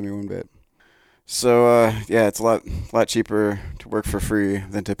didn't bother me one bit. So, it's a lot cheaper to work for free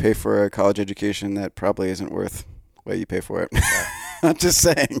than to pay for a college education that probably isn't worth what you pay for it. Yeah. I'm just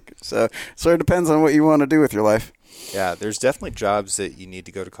saying. So it depends on what you want to do with your life. Yeah, there's definitely jobs that you need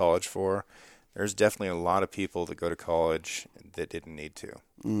to go to college for. There's definitely a lot of people that go to college that didn't need to.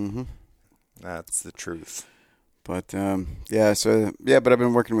 Mm-hmm. That's the truth. But, but I've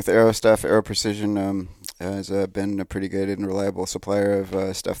been working with Aero stuff. Aero Precision has been a pretty good and reliable supplier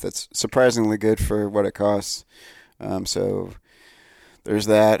of stuff that's surprisingly good for what it costs. So there's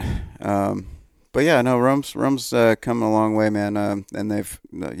that. But yeah, no, Rome's come a long way, man. And they've,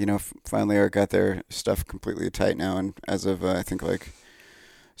 finally got their stuff completely tight now. And as of, I think like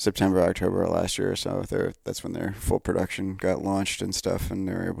September, October last year or so, that's when their full production got launched and stuff. And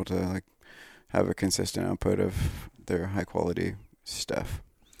they were able to have a consistent output of their high quality stuff.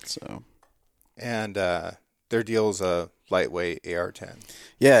 So, and their deal is a lightweight AR-10.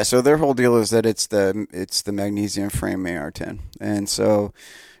 Yeah, so their whole deal is that it's the magnesium frame AR-10, and so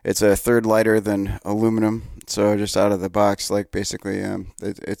it's a third lighter than aluminum. So just out of the box, basically,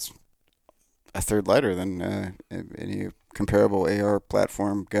 it's a third lighter than any comparable AR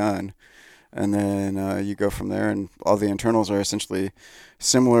platform gun. And then you go from there, and all the internals are essentially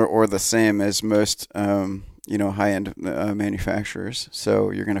similar or the same as most, high-end manufacturers.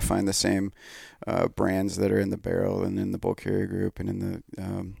 So you're going to find the same brands that are in the barrel and in the bolt carrier group and in the,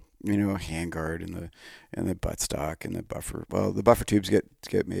 handguard and the buttstock and the buffer. Well, the buffer tubes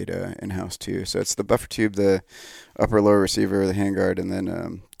get made in-house too. So it's the buffer tube, the upper-lower receiver, the handguard, and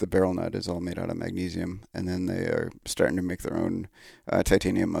then the barrel nut is all made out of magnesium. And then they are starting to make their own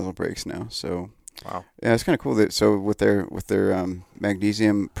titanium muzzle brakes now. So wow, yeah, it's kind of cool. So with their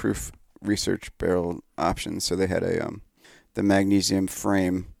magnesium-proof research barrel options, so they had the magnesium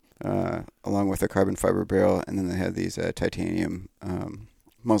frame along with a carbon fiber barrel, and then they had these titanium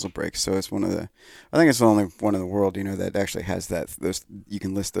muzzle brakes. So it's I think it's the only one in the world, that actually has those. You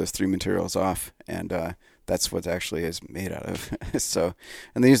can list those three materials off, and that's what actually is made out of. So,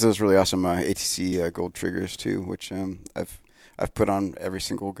 and they use those really awesome ATC gold triggers too, which I've put on every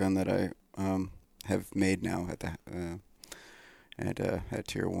single gun that I have made now at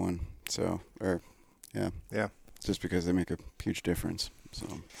Tier 1. So, just because they make a huge difference. So,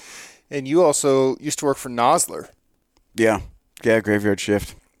 and you also used to work for Nosler. Yeah, graveyard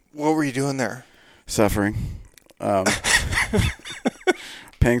shift. What were you doing there? Suffering.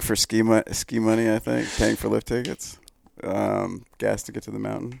 Paying for ski money, I think. Paying for lift tickets. Gas to get to the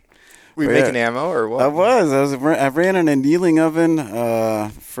mountain. Were you making ammo or what? I ran an annealing oven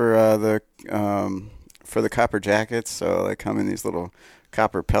for the copper jackets. So they come in these little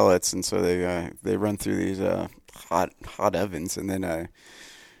copper pellets, and so they run through these hot ovens, and then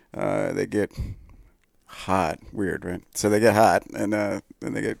they get hot. Weird, right? So they get hot, and then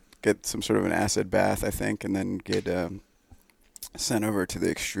they get some sort of an acid bath, I think, and then get sent over to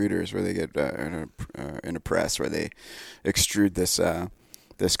the extruders where they get in a press where they extrude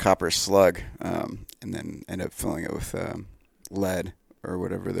this copper slug, and then end up filling it with lead or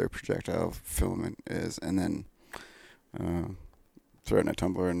whatever their projectile filament is, and then throw it in a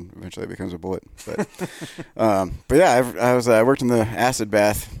tumbler, and eventually it becomes a bullet. But yeah, I worked in the acid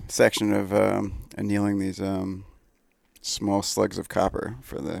bath section of annealing these small slugs of copper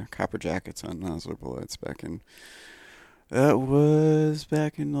for the copper jackets on nozzle bullets back in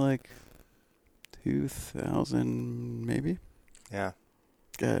like 2000 maybe. Yeah.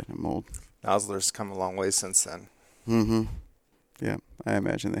 God, I'm old. Nozzler's come a long way since then. Mm-hmm. Yeah, I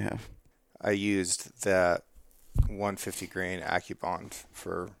imagine they have. I used that 150 grain AccuBond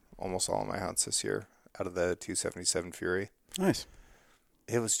for almost all of my hunts this year out of the 277 Fury. Nice.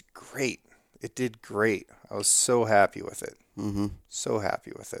 It was great. It did great. I was so happy with it. Mm-hmm. So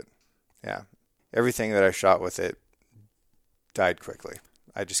happy with it. Yeah. Everything that I shot with it died quickly.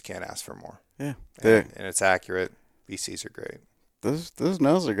 I just can't ask for more. Yeah. And it's accurate. VCs are great. Those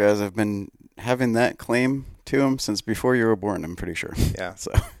Nozzler guys have been having that claim to them since before you were born, I'm pretty sure. Yeah.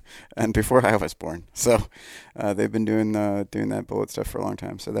 So, and before I was born. So, they've been doing that bullet stuff for a long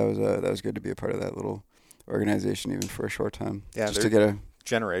time. So that was good to be a part of that little organization, even for a short time. Yeah. Just to get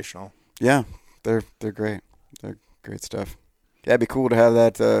generational. Yeah, they're great. They're great stuff. Yeah, it'd be cool to have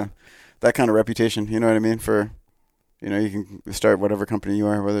that kind of reputation. You know what I mean? For, you can start whatever company you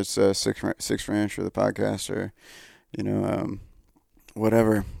are, whether it's Six Ranch or the podcast or,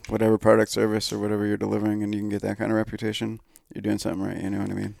 whatever product, service, or whatever you're delivering, and you can get that kind of reputation, you're doing something right. You know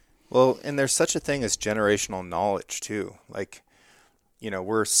what I mean? Well, and there's such a thing as generational knowledge too. Like,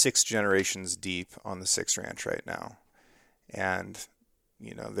 we're 6 generations deep on the Six Ranch right now, and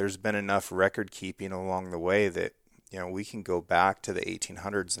there's been enough record keeping along the way that we can go back to the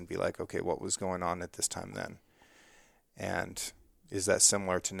 1800s and be like, okay, what was going on at this time then, and is that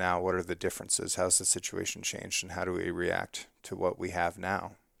similar to now? What are the differences? How's the situation changed? And how do we react to what we have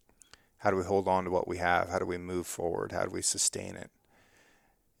now? How do we hold on to what we have? How do we move forward? How do we sustain it?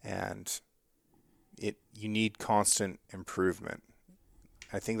 And you need constant improvement.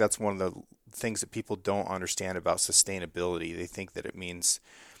 I think that's one of the things that people don't understand about sustainability. They think that it means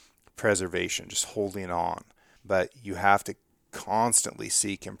preservation, just holding on. But you have to constantly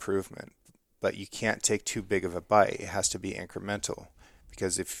seek improvement. But you can't take too big of a bite. It has to be incremental,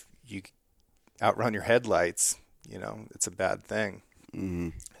 because if you outrun your headlights, it's a bad thing. Mm-hmm.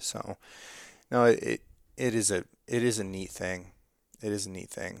 So, no, it is a neat thing. It is a neat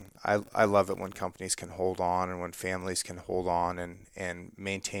thing. I love it when companies can hold on and when families can hold on and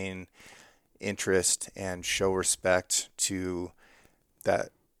maintain interest and show respect to that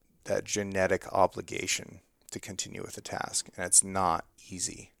genetic obligation to continue with the task. And it's not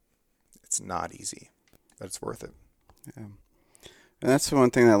easy. It's not easy, but it's worth it. Yeah. And that's the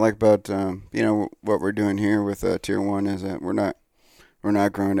one thing that I like about, what we're doing here with Tier 1 is that we're not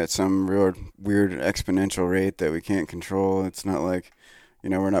growing at some real weird exponential rate that we can't control. It's not like,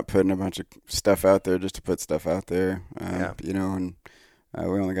 we're not putting a bunch of stuff out there just to put stuff out there, and we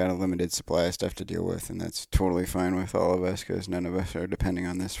only got a limited supply of stuff to deal with, and that's totally fine with all of us because none of us are depending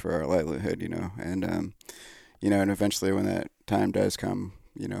on this for our livelihood, and, and eventually when that time does come,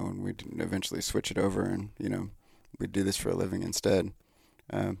 and we eventually switch it over and, we do this for a living instead,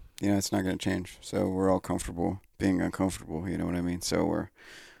 it's not going to change. So we're all comfortable being uncomfortable, you know what I mean? So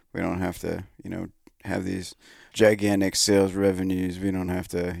we don't have to, have these gigantic sales revenues. We don't have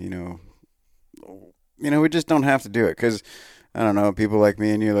to, we just don't have to do it because, I don't know, people like me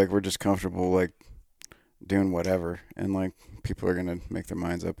and you, like, we're just comfortable, like, doing whatever. And, like, people are going to make their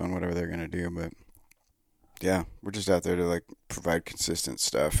minds up on whatever they're going to do, but yeah, we're just out there to, like, provide consistent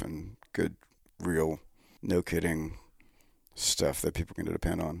stuff and good, real, no kidding stuff that people can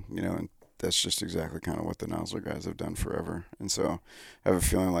depend on, and that's just exactly kind of what the Nozzler guys have done forever. And so I have a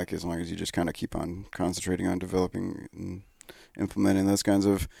feeling like as long as you just kind of keep on concentrating on developing and implementing those kinds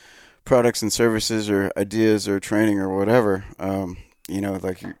of products and services or ideas or training or whatever,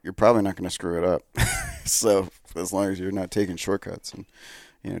 like you're probably not going to screw it up. So as long as you're not taking shortcuts and,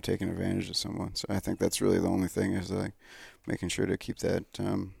 taking advantage of someone. So I think that's really the only thing is like making sure to keep that,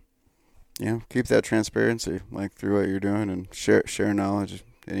 keep that transparency, like through what you're doing and share knowledge at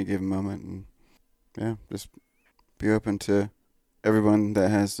any given moment. And yeah, just be open to everyone that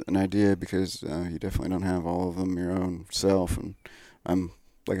has an idea because you definitely don't have all of them your own self. And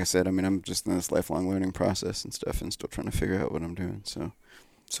like I said, I'm just in this lifelong learning process and stuff and still trying to figure out what I'm doing. So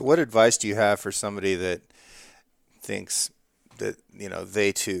what advice do you have for somebody that thinks that,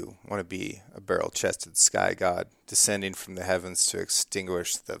 they too want to be a barrel-chested sky god descending from the heavens to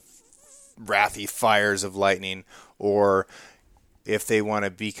extinguish the wrathy fires of lightning, or if they want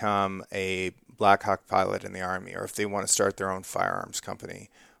to become a Black Hawk pilot in the Army, or if they want to start their own firearms company,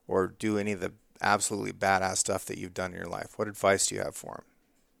 or do any of the absolutely badass stuff that you've done in your life? What advice do you have for them?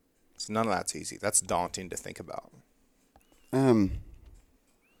 So none of that's easy. That's daunting to think about. Well,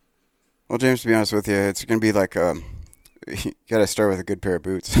 James, to be honest with you, it's going to be like you got to start with a good pair of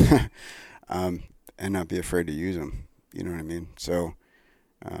boots, and not be afraid to use them. You know what I mean? So,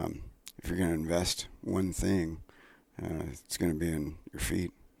 if you're going to invest one thing, it's going to be in your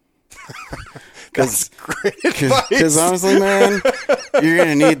feet. That's great advice. Because honestly, man, you're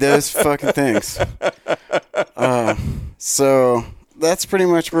going to need those fucking things. So that's pretty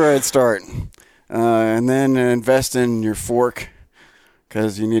much where I'd start. And then invest in your fork,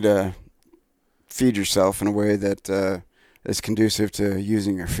 because you need to feed yourself in a way that is conducive to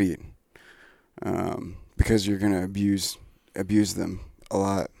using your feet. Because you're going to abuse them a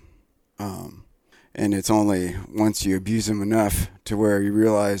lot. And it's only once you abuse them enough to where you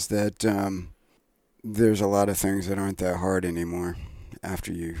realize that there's a lot of things that aren't that hard anymore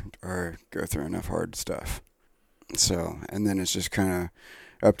after you go through enough hard stuff. So, and then it's just kind of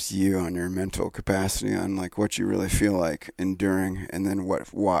up to you on your mental capacity on like what you really feel like enduring, and then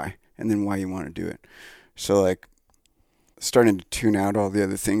why you want to do it. So like starting to tune out all the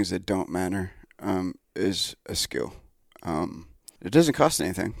other things that don't matter is a skill. It doesn't cost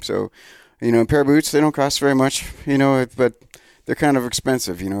anything. So, a pair of boots, they don't cost very much, but they're kind of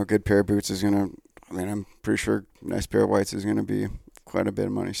expensive. A good pair of boots is I'm pretty sure a nice pair of whites is going to be quite a bit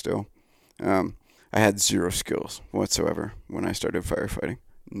of money still. I had zero skills whatsoever when I started firefighting.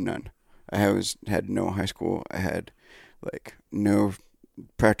 None. I had no high school. I had no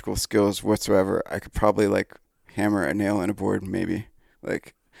practical skills whatsoever. I could probably hammer a nail in a board, maybe.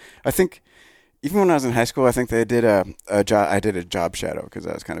 I think even when I was in high school, I think they did I did a job shadow because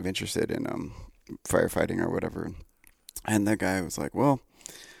I was kind of interested in firefighting or whatever. And the guy was like, well,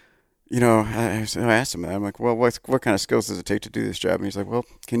 I asked him that. I'm like, well, what kind of skills does it take to do this job? And he's like, well,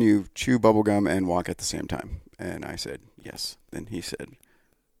 can you chew bubble gum and walk at the same time? And I said, yes. Then he said,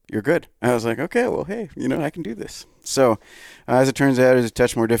 you're good. I was like, okay, well, hey, I can do this. So as it turns out, it's a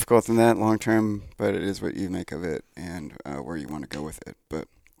touch more difficult than that long term, but it is what you make of it and where you want to go with it. But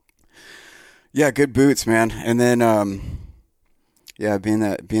yeah, good boots, man. And then, being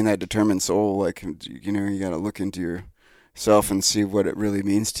that determined soul, you got to look into yourself and see what it really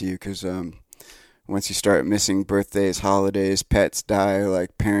means to you. Because once you start missing birthdays, holidays, pets die,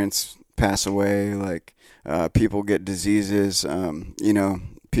 parents pass away, people get diseases,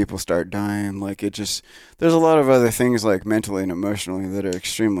 people start dying. There's a lot of other things mentally and emotionally that are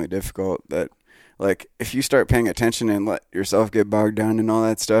extremely difficult that, if you start paying attention and let yourself get bogged down in all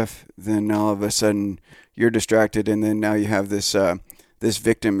that stuff, then all of a sudden you're distracted, and then now you have this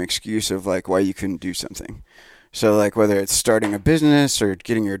victim excuse of why you couldn't do something. So whether it's starting a business or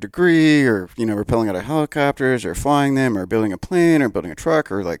getting your degree or rappelling out of helicopters or flying them or building a plane or building a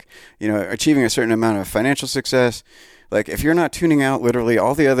truck or achieving a certain amount of financial success. If you're not tuning out literally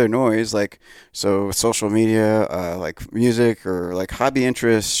all the other noise, so social media, music or hobby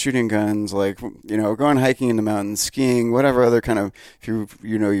interests, shooting guns, going hiking in the mountains, skiing, whatever other kind of, if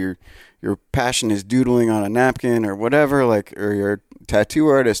your passion is doodling on a napkin or whatever, or you're a tattoo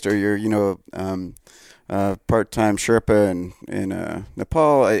artist or you're, part-time Sherpa in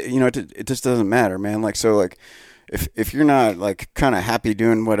Nepal, it just doesn't matter, man. If you're not kind of happy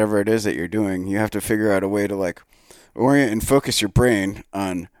doing whatever it is that you're doing, you have to figure out a way to orient and focus your brain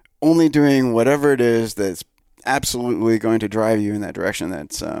on only doing whatever it is that's absolutely going to drive you in that direction.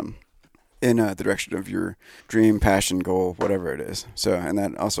 That's in the direction of your dream, passion, goal, whatever it is. So, and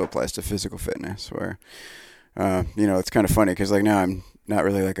that also applies to physical fitness, where it's kind of funny because now I'm not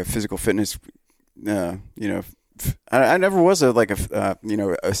really a physical fitness. I never was a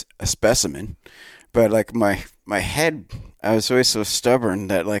specimen, but my head, I was always so stubborn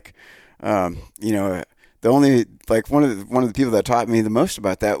that the only one of the people that taught me the most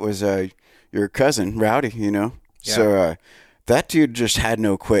about that was your cousin Rowdy. Yeah. So that dude just had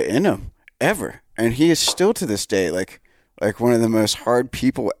no quit in him ever, and he is still to this day one of the most hard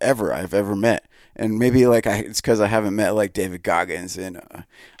people ever I've ever met. And maybe it's because I haven't met David Goggins and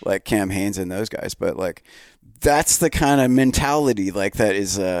Cam Hanes and those guys, but that's the kind of mentality that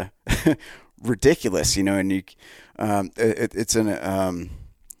is ridiculous, and you it's an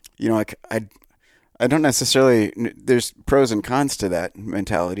I don't necessarily, there's pros and cons to that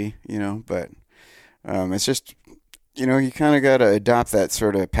mentality, but it's just, you kind of got to adopt that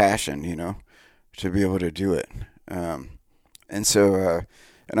sort of passion, to be able to do it. And so,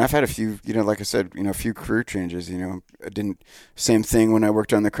 and I've had a few, like I said, a few career changes, I didn't, same thing when I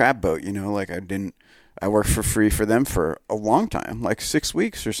worked on the crab boat, I worked for free for them for a long time, like 6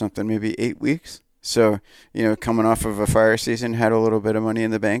 weeks or something, maybe 8 weeks. So, coming off of a fire season, had a little bit of money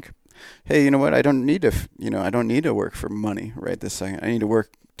in the bank. Hey, you know what? I don't need to, I don't need to work for money right this second. I need to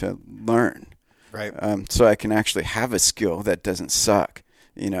work to learn. Right. So I can actually have a skill that doesn't suck,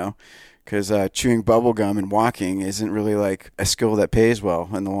 because chewing bubble gum and walking isn't really like a skill that pays well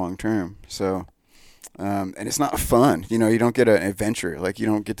in the long term. So, and it's not fun. You don't get an adventure. Like, you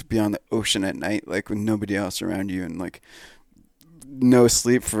don't get to be on the ocean at night, like with nobody else around you, and like no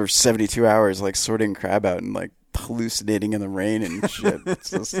sleep for 72 hours, like sorting crab out and like hallucinating in the rain and shit. It's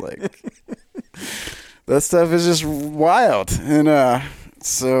just like, that stuff is just wild. And,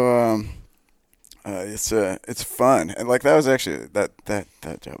 so, it's fun. And like, that was actually,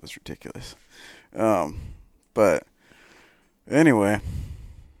 that job was ridiculous. But anyway,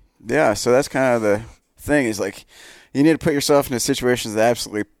 yeah, so that's kind of the thing, is like, you need to put yourself into situations that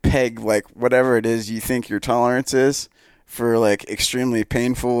absolutely peg like whatever it is you think your tolerance is for like extremely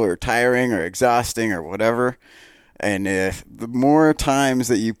painful or tiring or exhausting or whatever. And the more times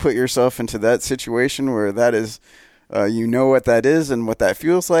that you put yourself into that situation where that is, what that is and what that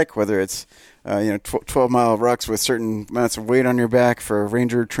feels like, whether it's 12-mile rucks with certain amounts of weight on your back for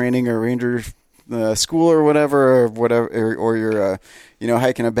ranger training or ranger school or whatever, or you're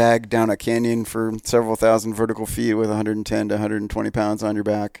hiking a bag down a canyon for several thousand vertical feet with 110 to 120 pounds on your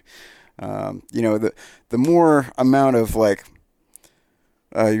back. The more amount of like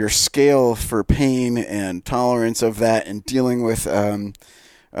your scale for pain and tolerance of that, and dealing with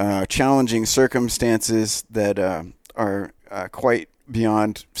challenging circumstances that are quite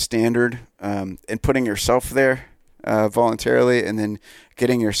beyond standard, and putting yourself there voluntarily, and then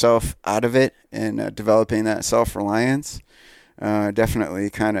getting yourself out of it and developing that self-reliance definitely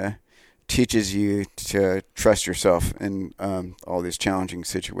kind of teaches you to trust yourself in all these challenging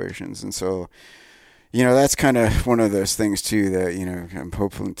situations. And so, that's kind of one of those things too that, I'm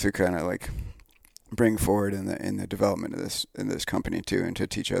hoping to kind of like bring forward in the development of this company too, and to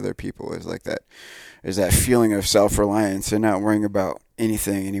teach other people, is that feeling of self-reliance and not worrying about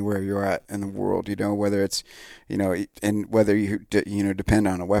anything anywhere you're at in the world, whether it's, and whether you depend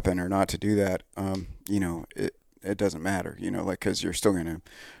on a weapon or not to do that, it doesn't matter, because you're still going to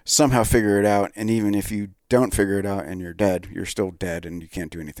somehow figure it out. And even if you don't figure it out and you're dead, you're still dead and you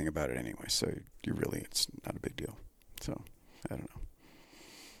can't do anything about it anyway. So it's not a big deal. So I don't know.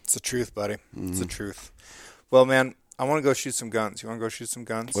 It's the truth, buddy. Mm-hmm. It's the truth. Well, man, I want to go shoot some guns. You want to go shoot some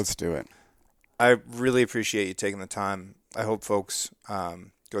guns? Let's do it. I really appreciate you taking the time. I hope folks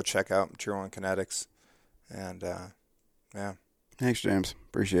go check out Material One Kinetics. And, yeah. Thanks, James.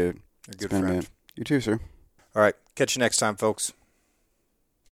 Appreciate it. You're a good friend. Man. You too, sir. All right. Catch you next time, folks.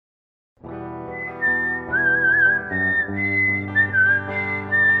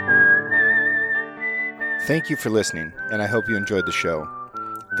 Thank you for listening, and I hope you enjoyed the show.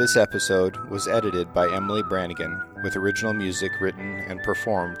 This episode was edited by Emily Brannigan, with original music written and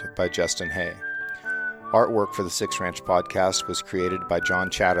performed by Justin Hay. Artwork for the Six Ranch podcast was created by John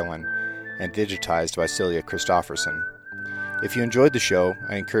Chatelain and digitized by Celia Christofferson. If you enjoyed the show,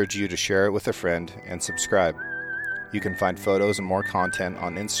 I encourage you to share it with a friend and subscribe. You can find photos and more content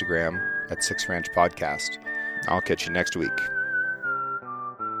on Instagram at Six Ranch Podcast. I'll catch you next week.